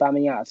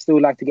Aubameyang, I'd still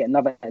like to get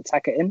another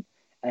attacker in,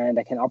 and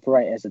they can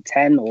operate as a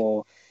 10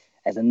 or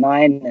as a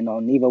 9 and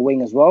on either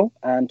wing as well,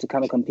 to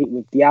kind of compete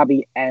with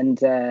Diaby and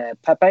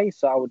Pepe.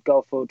 So I would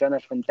go for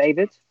Jonathan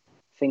David.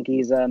 I think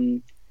he's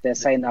they're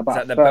saying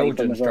about is that the 30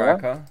 Belgian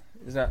striker?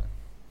 Is that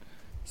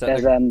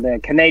there's the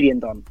Canadian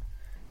Don.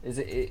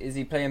 Is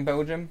he playing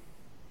Belgium?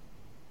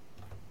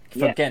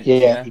 For Ghent,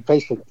 yeah, he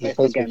plays for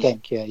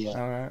Ghent. Yeah.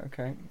 All right,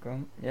 okay, go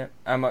on. Yeah,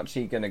 how much is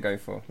he gonna go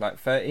for? Like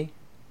 30?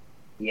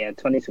 Yeah,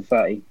 20 to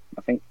 30,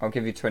 I think. I'll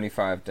give you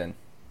 25 then.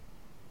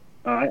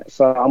 All right.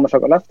 So how much I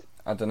got left?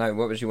 I don't know.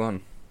 What was you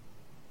on?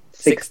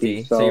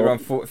 60. So you're on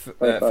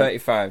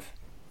 35.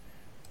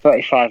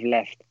 35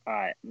 left. All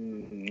right.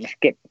 Let's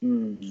skip.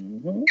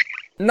 Mm-hmm.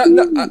 No.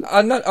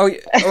 I'm not. Oh,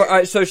 all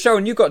right. So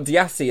Sharon, you got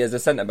Diassi as a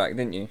centre back,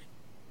 didn't you?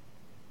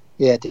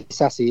 Yeah,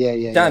 Diassi.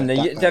 Yeah. Dan,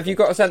 have you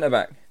got a centre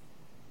back?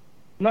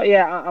 Not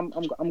yet. I'm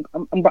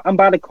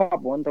by the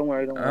cop one. Don't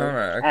worry. All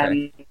right.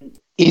 Okay.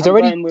 He's I'm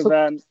already with.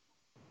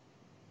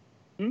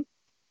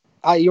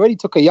 he already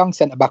took a young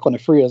centre back on a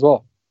free as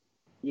well.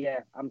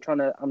 Yeah, I'm trying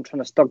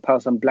to stockpile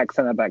some black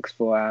centre backs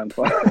for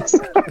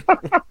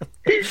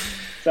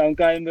So I'm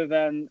going with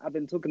I've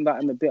been talking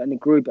about him a bit in the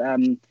group.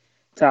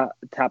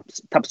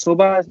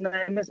 Tapsoba, his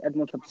name is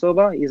Edmund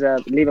Tapsoba. He's a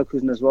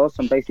Leverkusen as well,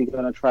 so I'm basically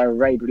going to try a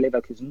raid with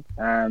Leverkusen.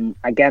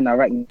 Again, I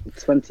reckon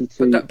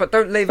 22. But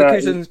don't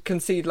Leverkusen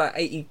concede like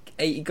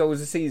 80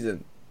 goals a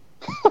season?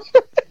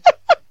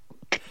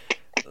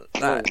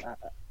 But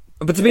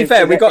to be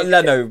fair, we got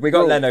Leno. We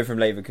got Leno from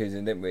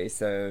Leverkusen, didn't we?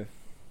 So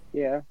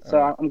yeah.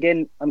 So I'm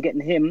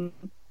getting him.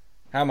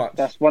 How much?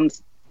 That's one.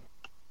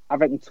 I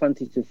reckon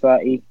 20 to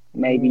 30,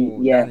 maybe. Ooh,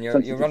 yeah,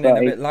 Dan, you're running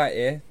a bit light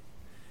here.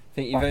 I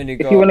think you've only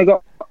got. If you want to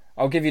go,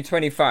 I'll give you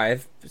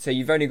 25. So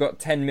you've only got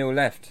 10 mil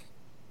left.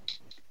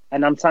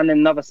 And I'm signing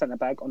another centre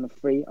back on the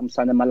free. I'm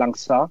signing Malang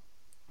Sarr.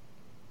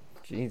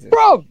 Jesus,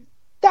 bro.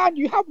 Dan,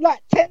 you have like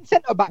 10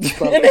 centre backs,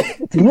 bro.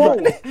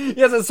 He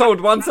hasn't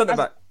sold one centre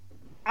back.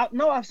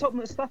 No, I've sold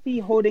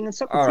Mustafi, Holding, and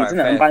Socrates.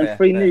 Right, I'm buying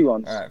three new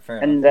ones. All right, fair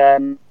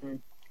and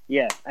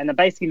yeah, and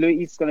basically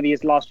Luis is going to be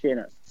his last year in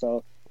it.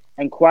 So,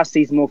 and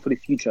Kouassi's more for the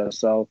future.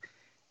 So,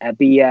 it'd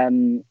be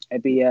Tapsoba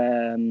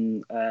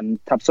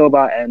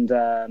and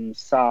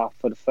Sarr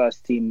for the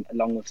first team,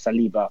 along with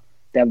Saliba.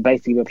 They're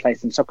basically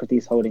replacing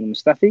Socrates, Holding, and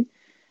Mustafi.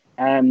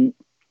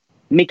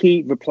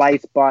 Mickey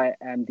replaced by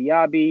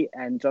Diaby,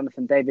 and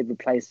Jonathan David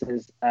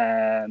replaces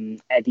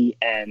Eddie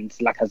and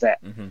Lacazette.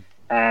 Mm-hmm.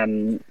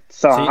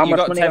 So how much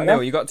got money 10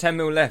 mil? You got 10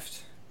 mil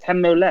left. 10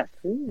 mil left.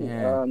 Ooh,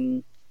 yeah.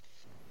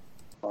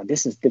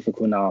 This is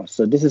difficult now.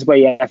 So this is where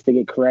you have to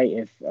get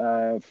creative.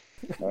 10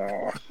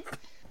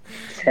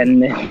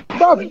 mil.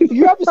 Bro,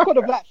 you have a squad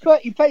of like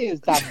 30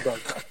 players, Dan, bro.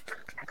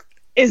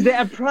 Is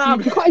there a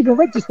problem? You can't even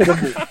register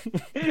them all.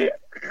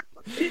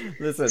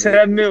 Listen,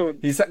 10 mil.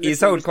 He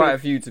sold quite a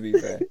few, to be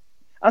fair.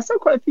 I sold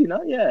quite a few,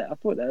 no? Yeah, I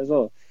thought that as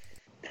well.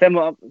 10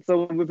 mil.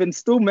 So with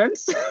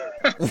installments,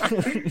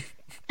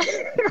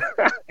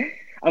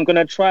 I'm going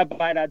to try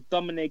buy that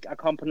Dominic, I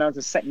can't pronounce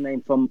the second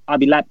name, from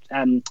RB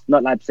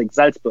not Leipzig,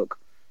 Salzburg.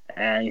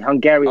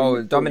 Hungarian.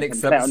 Oh, Dominic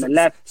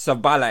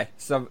Szoboszlai.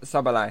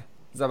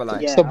 Yeah,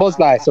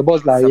 Szoboszlai,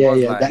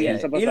 yeah.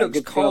 He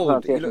looks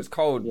cold. He looks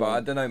cold, but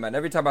I don't know, man.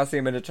 Every time I see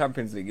him in the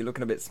Champions League, you're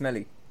looking a bit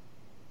smelly.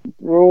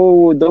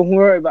 Bro, don't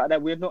worry about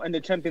that. We're not in the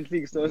Champions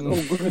League, so it's all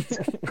good.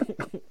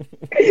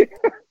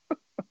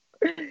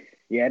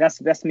 Yeah,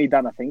 that's me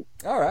done, I think.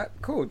 All right,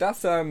 cool.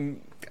 That's I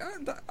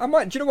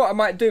might. Do you know what I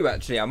might do?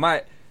 Actually,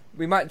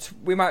 we might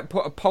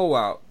put a poll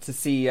out to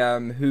see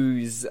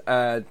whose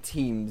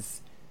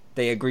teams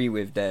they agree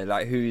with there,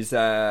 like whose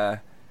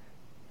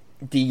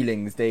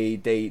dealings they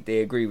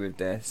agree with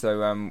there. So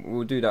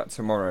we'll do that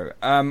tomorrow.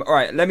 All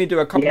right, let me do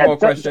a couple more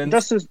questions.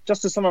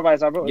 Just to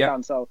summarize, I wrote it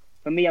down. So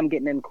for me, I'm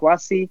getting in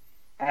Kouassi,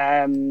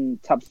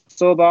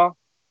 Tapsoba,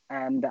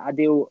 the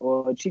Adil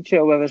or Chicho,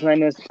 or whatever his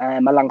name is,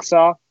 Malang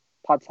Sarr,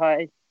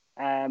 Partey,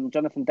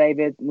 Jonathan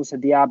David, Musa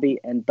Diaby,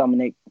 and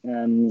Dominic.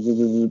 Man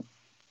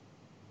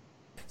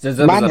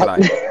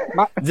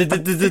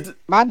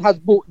has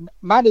bought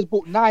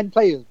 9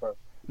 players, bro.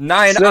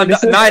 9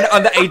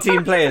 under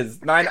 18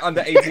 players. 9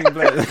 under 18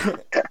 players.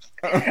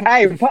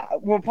 Hey,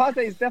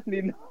 Partey is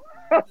definitely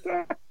not.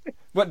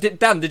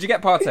 Dan, did you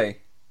get Partey?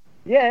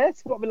 Yeah,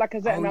 it's got like a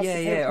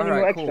yeah. All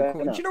right, cool. Do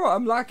you know what?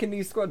 I'm liking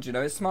these squads. You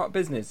know, it's smart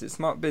business.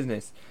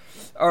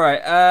 All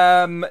right.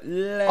 After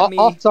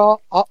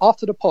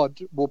the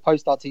pod, we'll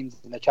post our teams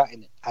in the chat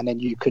in it, and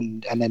then you can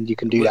do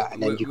that,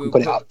 and then you can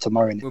put it up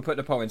tomorrow. We'll put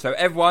the poll in. So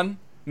everyone,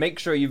 make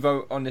sure you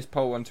vote on this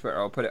poll on Twitter.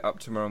 I'll put it up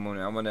tomorrow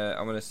morning. I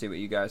wanna see what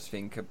you guys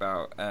think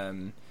about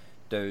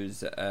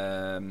those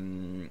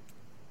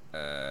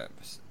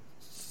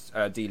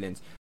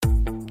dealings.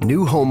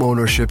 New home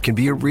ownership can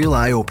be a real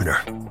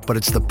eye-opener, but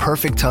it's the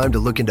perfect time to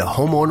look into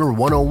Homeowner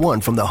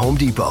 101 from the Home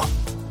Depot.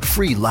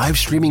 Free live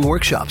streaming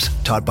workshops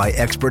taught by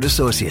expert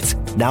associates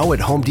now at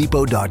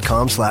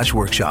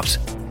homedepot.com/workshops.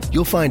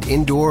 You'll find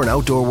indoor and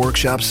outdoor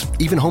workshops,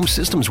 even home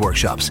systems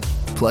workshops.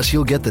 Plus,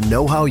 you'll get the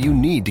know-how you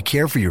need to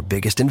care for your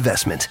biggest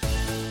investment.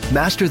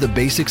 Master the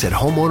basics at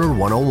Homeowner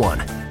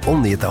 101,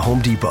 only at the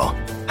Home Depot.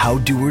 How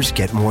doers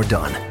get more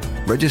done.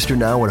 Register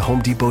now at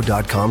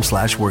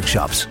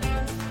homedepot.com/workshops.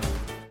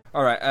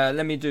 All right,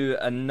 let me do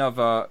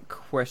another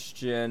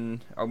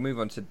question. I'll move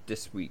on to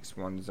this week's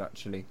ones,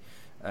 actually.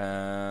 Where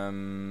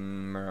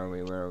are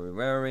we?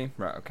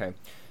 Right, okay.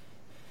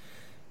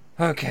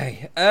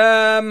 Okay.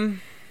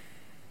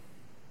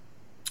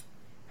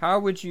 How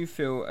would you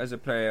feel as a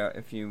player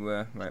if you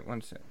were... Right,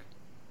 one sec.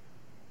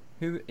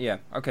 Yeah,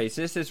 okay,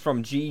 so this is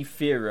from G.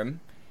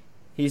 Theorem.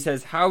 He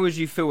says, how would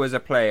you feel as a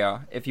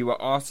player if you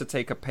were asked to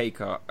take a pay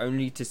cut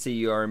only to see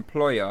your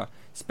employer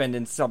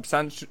spending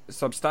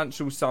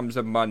substantial sums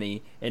of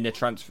money in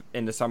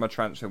the summer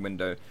transfer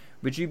window?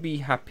 Would you be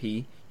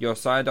happy your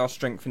side are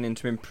strengthening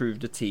to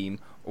improve the team,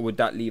 or would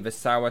that leave a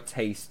sour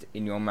taste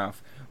in your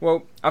mouth?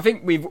 Well, I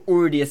think we've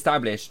already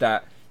established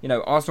that, you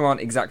know, Arsenal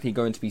aren't exactly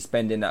going to be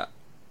spending that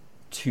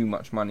too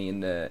much money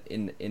in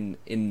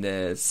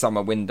the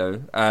summer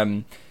window.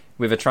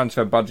 With a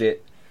transfer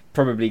budget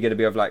probably going to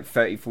be of like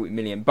 30-40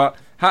 million. But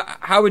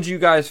how would you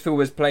guys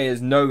feel as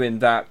players knowing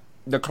that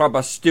the club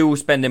are still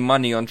spending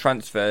money on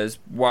transfers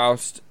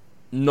whilst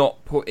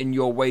not putting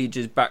your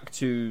wages back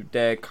to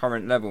their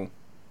current level,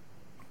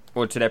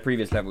 or to their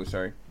previous level?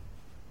 Sorry.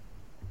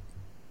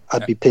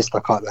 I'd be pissed.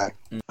 I can't lie.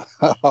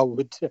 I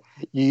would.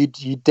 You'd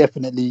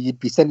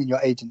be sending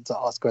your agent to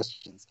ask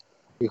questions,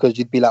 because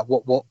you'd be like,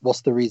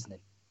 what's the reasoning?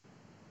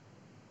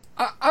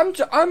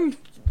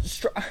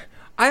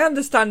 I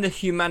understand the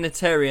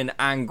humanitarian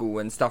angle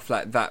and stuff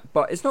like that,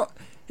 but it's not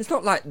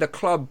like the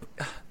club.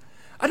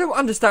 I don't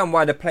understand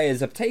why the players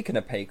have taken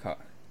a pay cut.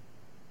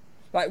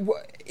 Like,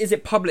 is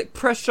it public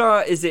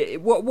pressure? Is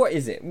it what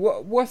is it?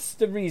 What's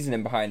the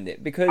reasoning behind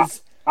it?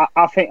 Because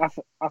I think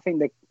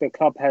the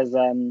club has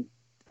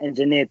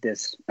engineered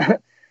this.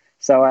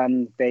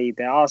 So they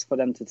asked for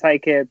them to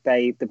take it.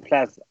 The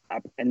players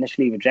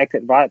initially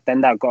rejected, right?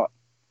 Then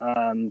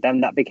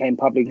that became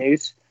public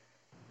news,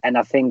 and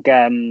I think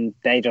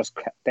they just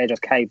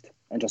caved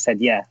and just said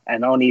yeah,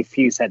 and only a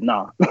few said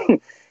nah.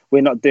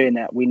 We're not doing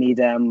that. We need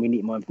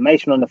more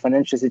information on the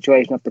financial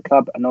situation of the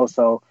club, and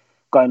also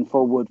going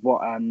forward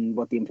what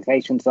the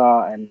implications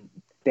are. And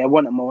they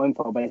wanted more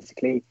info,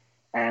 basically.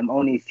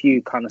 Only a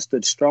few kind of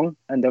stood strong,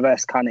 and the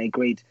rest kind of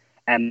agreed.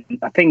 And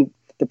I think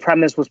the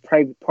premise was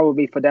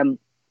probably for them,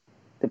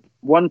 the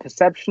one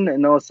perception,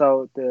 and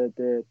also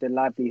the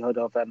livelihood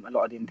of a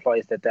lot of the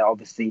employees that they're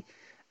obviously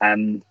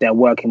they're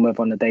working with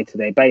on a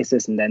day-to-day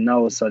basis, and they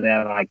know, so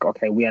they're like,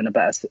 okay, we're in a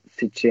better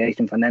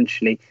situation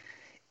financially.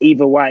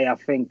 Either way, I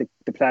think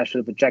the players should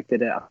have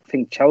rejected it. I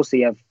think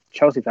Chelsea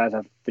players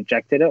have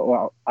rejected it,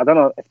 or I don't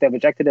know if they've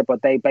rejected it,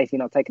 but they basically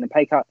not taking a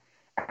pay cut.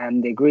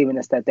 And the agreement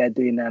is that they're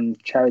doing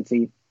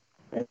charity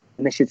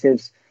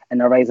initiatives,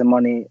 and they're raising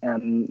money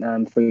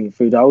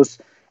through those.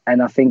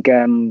 And I think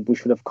we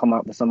should have come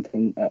up with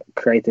something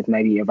creative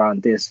maybe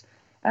around this.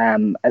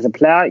 As a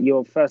player,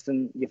 your first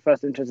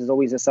interest is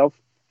always yourself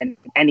in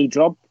any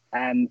job.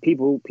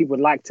 People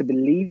like to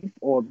believe,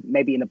 or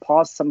maybe in the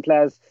past some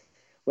players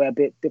were a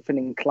bit different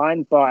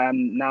inclined, but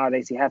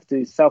nowadays you have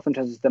to.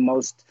 Self-interest is the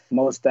most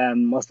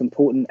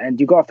important, and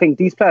you got to think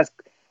these players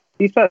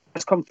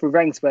come through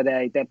ranks where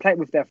they played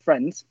with their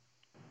friends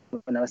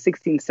when they were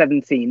 16,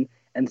 17,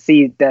 and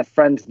see their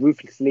friends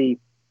ruthlessly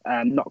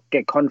not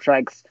get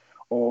contracts,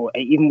 or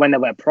even when they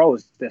were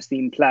pros, they've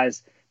seen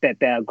players that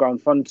they're grown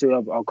fond to,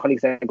 or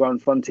colleagues that they're grown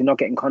fond to, not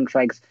getting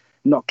contracts,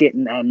 not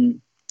getting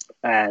an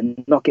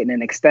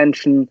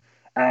extension.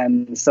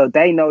 So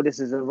they know this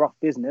is a rough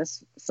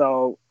business.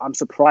 So I'm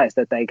surprised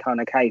that they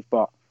kind of cave,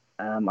 but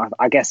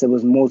I guess it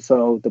was more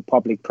so the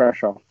public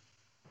pressure.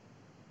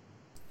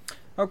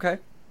 Okay.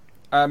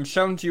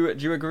 Sean, do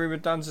you agree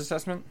with Dan's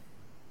assessment?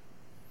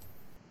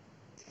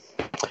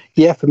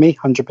 Yeah, for me,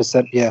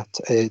 100%. Yeah,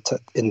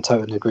 in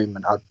total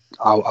agreement.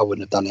 I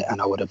wouldn't have done it, and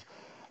I would have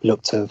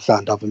look to have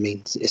found other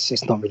means.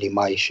 It's not really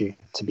my issue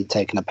to be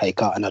taking a pay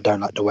cut, and I don't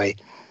like the way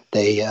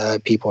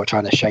people are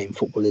trying to shame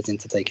footballers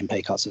into taking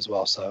pay cuts as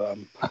well. So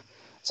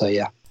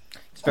yeah,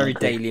 it's very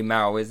Daily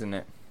Mail, isn't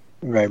it?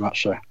 Very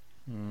much so.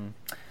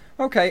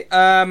 Okay,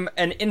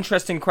 an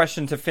interesting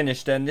question to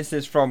finish then. This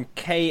is from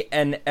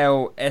KNLSONI.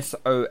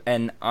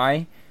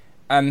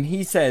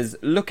 He says,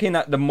 looking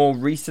at the more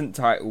recent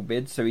title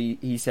bids, so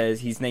he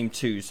says he's named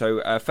 2, so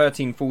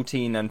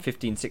 13-14 and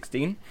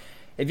 15-16.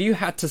 If you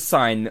had to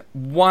sign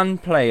one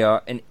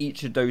player in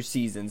each of those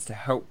seasons to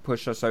help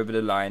push us over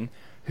the line,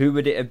 who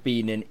would it have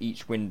been in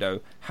each window?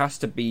 Has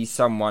to be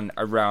someone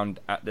around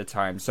at the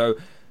time. So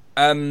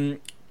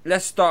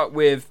let's start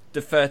with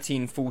the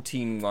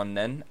 13-14 one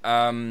then.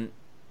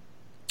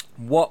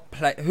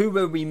 Who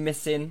were we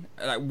missing?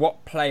 Like,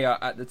 what player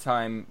at the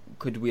time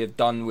could we have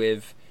done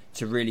with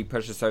to really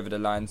push us over the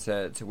line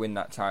to win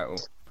that title?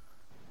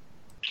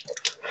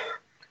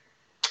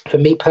 For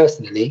me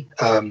personally,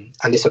 and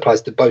this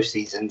applies to both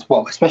seasons,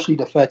 well, especially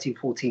the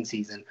 13-14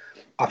 season,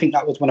 I think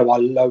that was one of our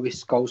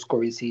lowest goal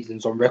scoring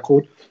seasons on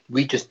record.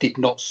 We just did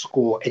not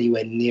score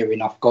anywhere near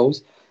enough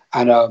goals.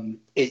 And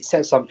it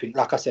says something.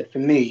 Like I said, for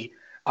me,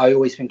 I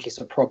always think it's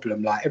a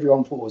problem. Like,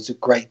 everyone thought it was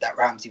great that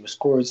Ramsey was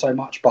scoring so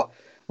much, but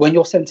when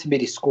your centre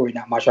mid is scoring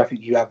that much, I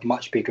think you have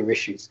much bigger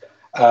issues.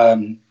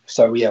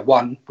 So yeah,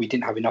 one, we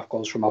didn't have enough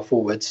goals from our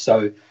forwards.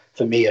 So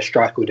for me, a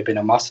striker would have been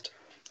a must.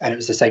 And it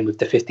was the same with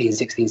the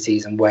 15-16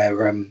 season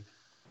where,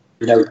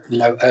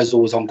 Ozil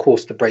was on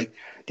course to break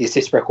the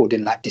assist record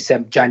in like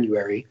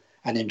January.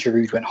 And then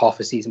Giroud went half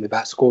a season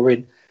without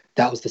scoring.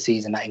 That was the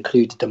season that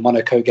included the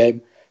Monaco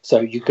game.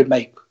 So you could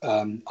make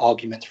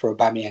arguments for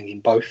Aubameyang in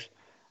both.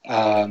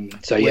 Would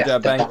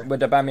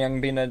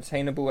Aubameyang been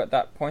attainable at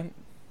that point?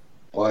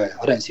 Well,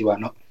 I don't see why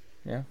not.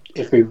 Yeah.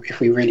 If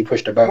we really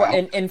pushed the boat out.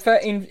 In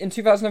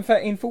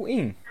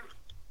 2013-14?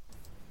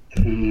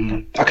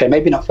 Okay,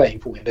 maybe not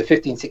 13-14, but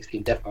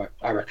 15-16 definitely,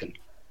 I reckon.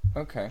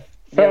 Okay.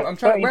 Yeah, I'm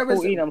trying.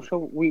 13-14, I'm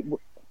sure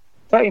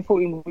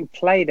 13-14 we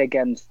played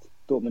against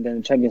Dortmund in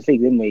the Champions League,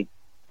 didn't we?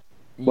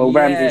 Well, yes.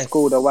 Ramsey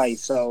scored away,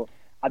 so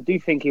I do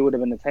think he would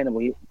have been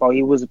attainable. But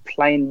he was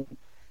playing.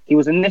 He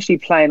was initially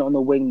playing on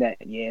the wing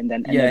that year, and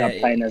then ended up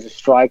playing as a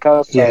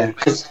striker. So, yeah,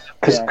 because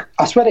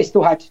I swear they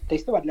still had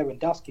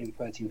Lewandowski in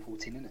 13-14,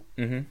 innit?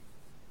 Mm-hmm.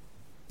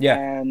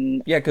 Yeah,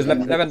 because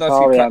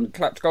Lewandowski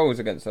clapped goals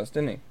against us,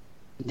 didn't he?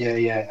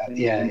 Yeah.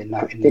 Didn't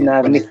have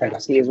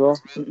Messi as well.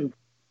 Mm-mm.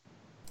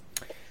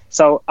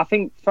 So I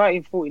think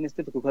 13-14 is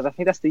difficult because I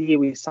think that's the year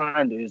we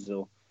signed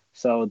Ozil.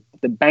 So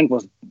the bank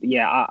was,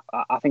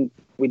 I think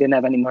we didn't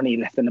have any money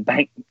left in the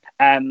bank.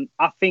 I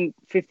think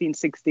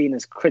 15-16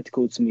 is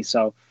critical to me.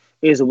 So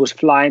Ozil was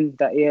flying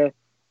that year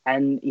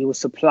and he was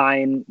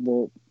supplying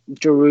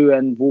Giroud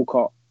and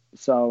Walcott.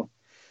 So,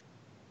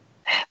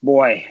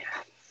 boy,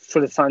 for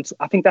the time,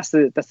 I think that's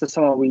the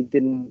summer we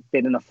didn't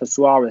bid enough for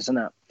Suarez, isn't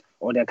it?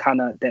 Or they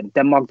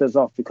mugged us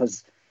off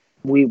because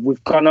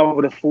we've gone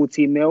over the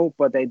 14 mil,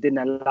 but they didn't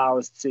allow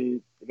us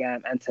to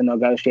enter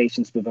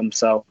negotiations with them.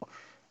 So,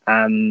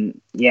 I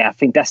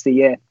think that's the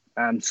year.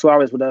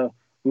 Suarez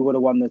we would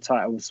have won the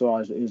title with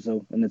Suarez,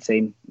 Ozil in the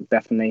team,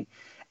 definitely.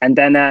 And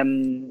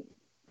then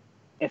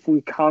if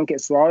we can't get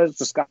Suarez,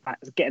 just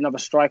get another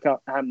striker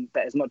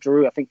that is not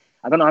Giroud.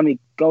 I don't know how many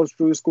goals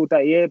Giroud scored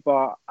that year,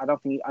 but I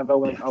don't think I've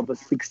went over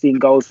 16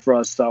 goals for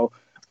us. So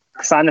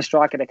sign a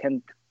striker that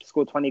can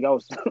score 20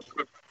 goals,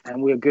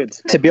 and we're good.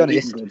 To be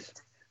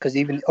honest, because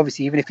even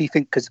if you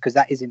think, because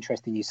that is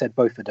interesting, you said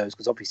both of those,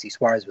 because obviously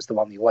Suarez was the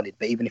one we wanted,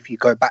 but even if you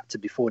go back to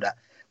before that,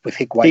 with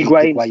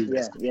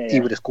Higuain, he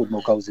would have scored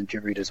more goals than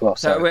Giroud as well.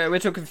 So we're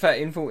talking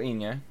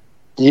 13-14, yeah?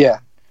 Yeah.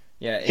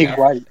 Yeah,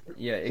 Higuain.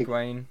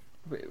 Higuain.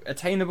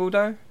 Attainable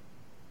though?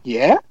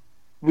 Yeah.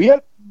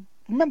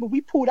 Remember,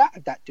 we pulled out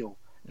of that deal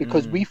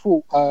because we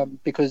thought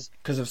because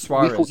of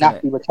Suarez, we thought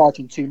Napoli were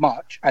charging too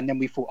much, and then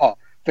we thought,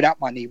 for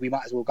that money we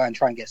might as well go and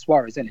try and get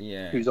Suarez in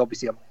it, who's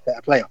obviously a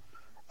better player.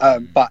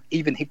 But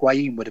even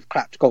Higuain would have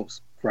clapped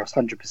goals for us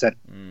 100%.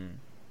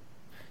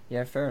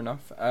 Yeah, fair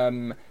enough.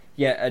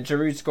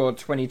 Giroud scored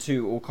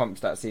 22 all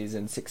comps that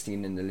season,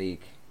 16 in the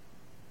league.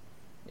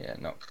 Yeah,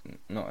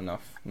 not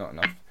enough.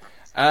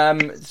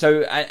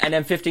 So and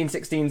then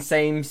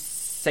 15-16,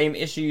 same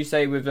issue you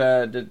say with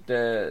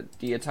the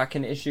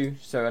attacking issue.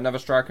 So another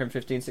striker in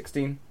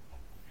 15-16.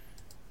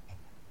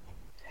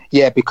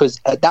 Yeah, because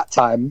at that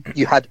time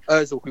you had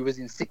Ozil, who was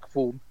in sick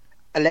form,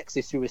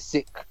 Alexis, who was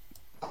sick,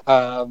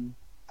 and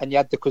you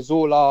had the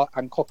Cazorla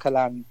and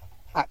Coquelin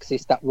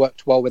axis that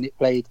worked well when it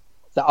played.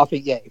 So I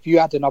think, if you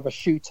had another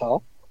shooter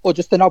or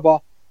just another,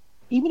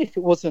 even if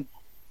it wasn't,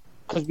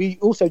 because we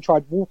also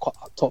tried Walcott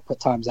up top at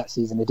times that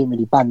season, it didn't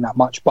really bang that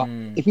much. But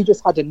if you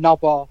just had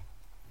another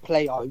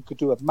player who could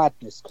do a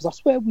madness, because I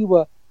swear it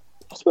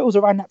was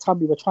around that time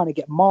we were trying to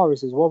get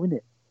Mahrez as well, wasn't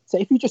it? So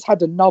if you just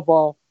had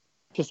another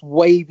just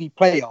wavy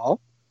player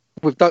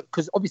with that,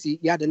 because obviously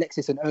you had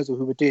Alexis and Ozil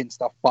who were doing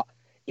stuff, but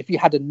if you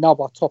had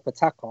another top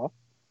attacker,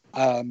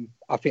 I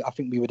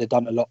think we would have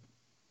done a lot.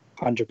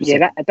 100%.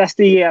 Yeah, that's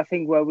the year I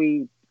think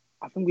we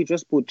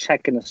just bought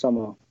Czech in the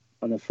summer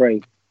on a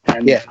free.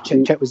 And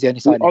Cech was the only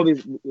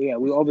signing.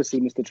 We obviously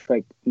missed the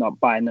trick not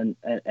buying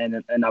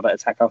another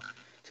attacker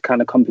to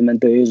kind of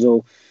complement the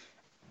Ozil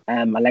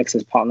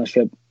Alexis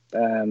partnership.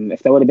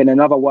 If there would have been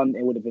another one,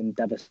 it would have been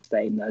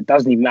devastating. It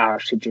doesn't even matter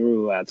actually.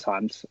 Giroud at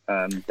times,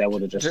 they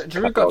would have just.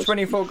 Giroud got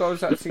 24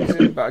 goals that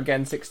season, but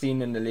again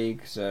 16 in the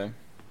league. So.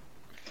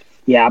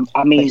 Yeah,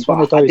 I mean,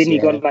 didn't he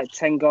got like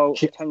 10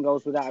 goals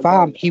without a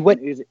goal? He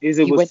went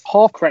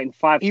half creating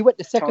 5. He went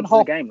the second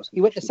half.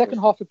 He went the second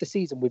half of the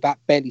season without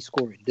barely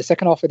scoring. The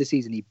second half of the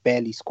season, he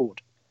barely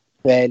scored,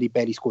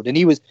 barely scored, and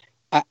he was.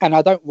 And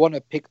I don't want to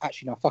pick.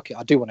 Actually, no, fuck it.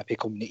 I do want to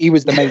pick him. He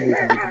was the main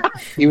reason.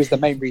 He was the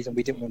main reason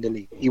we didn't win the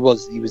league. He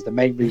was the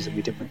main reason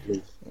we didn't win the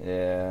league.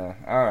 Yeah.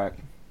 All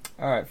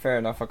right. Fair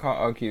enough. I can't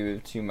argue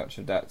with too much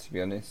of that, to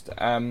be honest.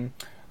 All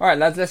right,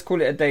 lads. Let's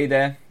call it a day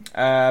there.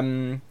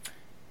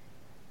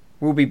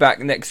 We'll be back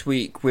next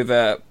week with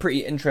a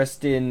pretty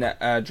interesting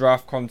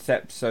draft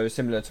concept. So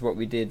similar to what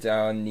we did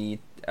on the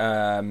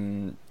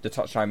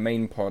Touchline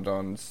main pod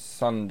on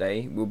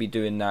Sunday, we'll be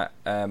doing that.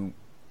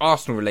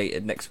 Arsenal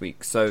related next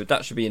week, so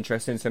that should be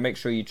interesting, so make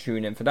sure you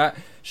tune in for that.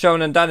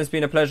 Sean and Dan, it's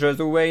been a pleasure as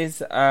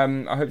always. I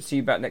hope to see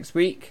you back next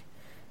week,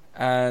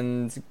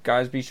 and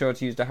guys, be sure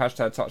to use the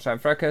hashtag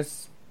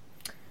TouchlineFracas.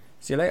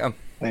 See you later.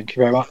 Thank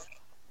you very much.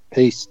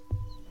 Peace.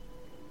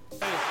 It's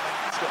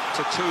got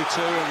to 2-2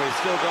 and we've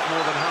still got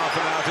more than half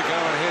an hour to go,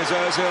 and here's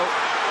Ozil,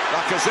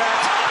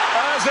 Lacazette,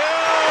 Ozil!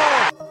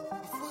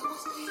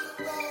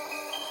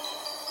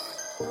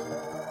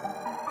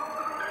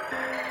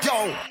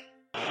 Yo!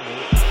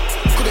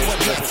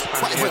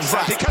 But it went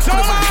right. Could have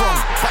went wrong,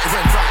 but it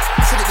went right.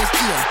 Said it was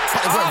Ian,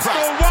 but it went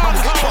right. Man, we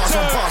get bars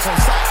on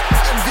sight.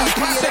 MVP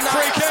of the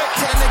night.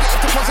 Tell a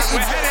negative deposit. We're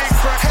heading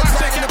for a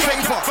classic FA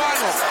Cup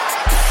final.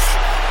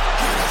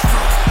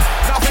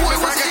 Nothing the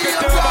Wenger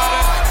could do about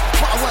it.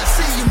 But I weren't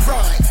seeing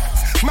right.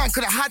 Man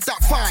could have had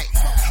that fight,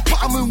 but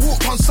I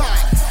moonwalked on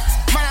sight.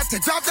 Man had to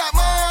grab that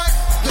mic.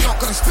 You're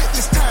not gonna spit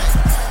this time.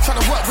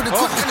 Trying to work with a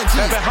good energy.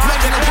 Man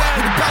gonna work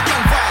with a bad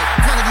man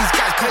vibe. None of these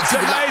guys can't do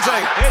it like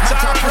that. It's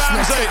Aaron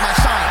Ramsey.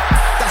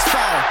 That's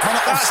foul. Man,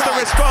 that's the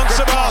response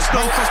of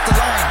Arsenal. Man crossed the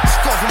line.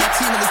 Score for my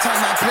team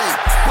anytime I play.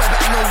 Where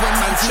better know when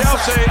man's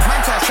Chelsea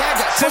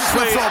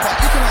simply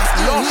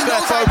lost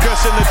their focus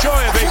in the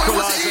joy of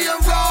equalising.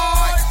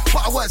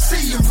 But I weren't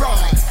seeing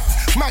right.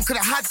 Man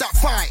could have had that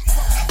fight,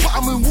 but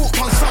I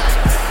moonwalked on sight.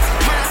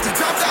 Man had to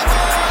grab that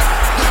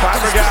mic.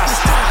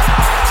 Fabregas.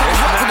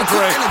 It's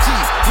Nasri.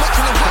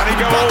 Can he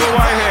go all the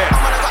way here?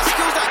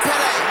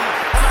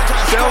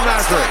 Still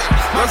Nasri.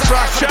 Looks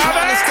like Xavi.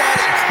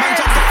 Man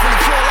jumped up from the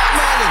floor like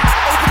Merlin.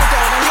 Open the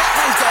door and let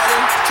man's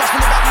garden. Trust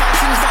me, the back man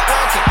thing's not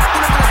working. All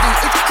I'm gonna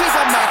do is keep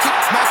on marking.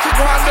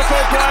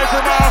 Wonderful play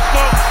from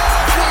Arsenal.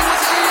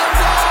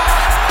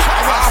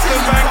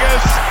 Arsene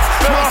Wenger's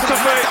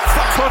philosophy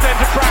put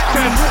into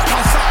practice,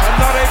 and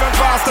not even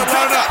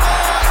Barcelona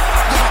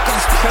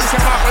can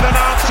come up with an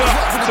answer.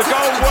 It's a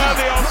goal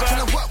worthy of them.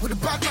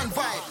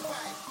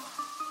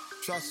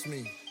 Trust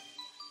me.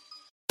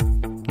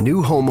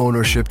 New home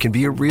ownership can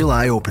be a real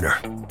eye-opener,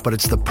 but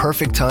it's the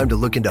perfect time to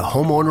look into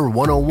Homeowner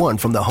 101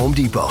 from the Home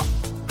Depot.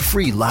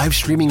 Free live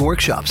streaming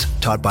workshops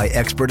taught by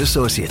expert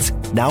associates,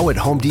 now at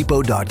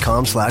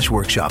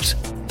homedepot.com/workshops.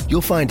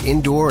 You'll find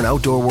indoor and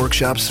outdoor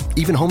workshops,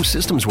 even home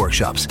systems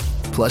workshops.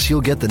 Plus,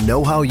 you'll get the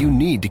know-how you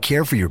need to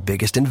care for your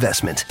biggest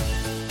investment.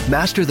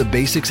 Master the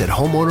basics at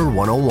Homeowner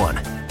 101,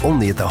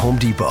 only at the Home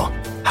Depot.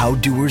 How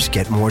doers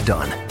get more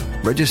done.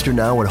 Register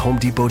now at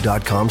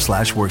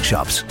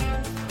homedepot.com/workshops.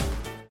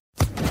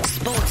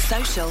 Sports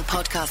Social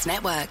Podcast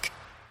Network.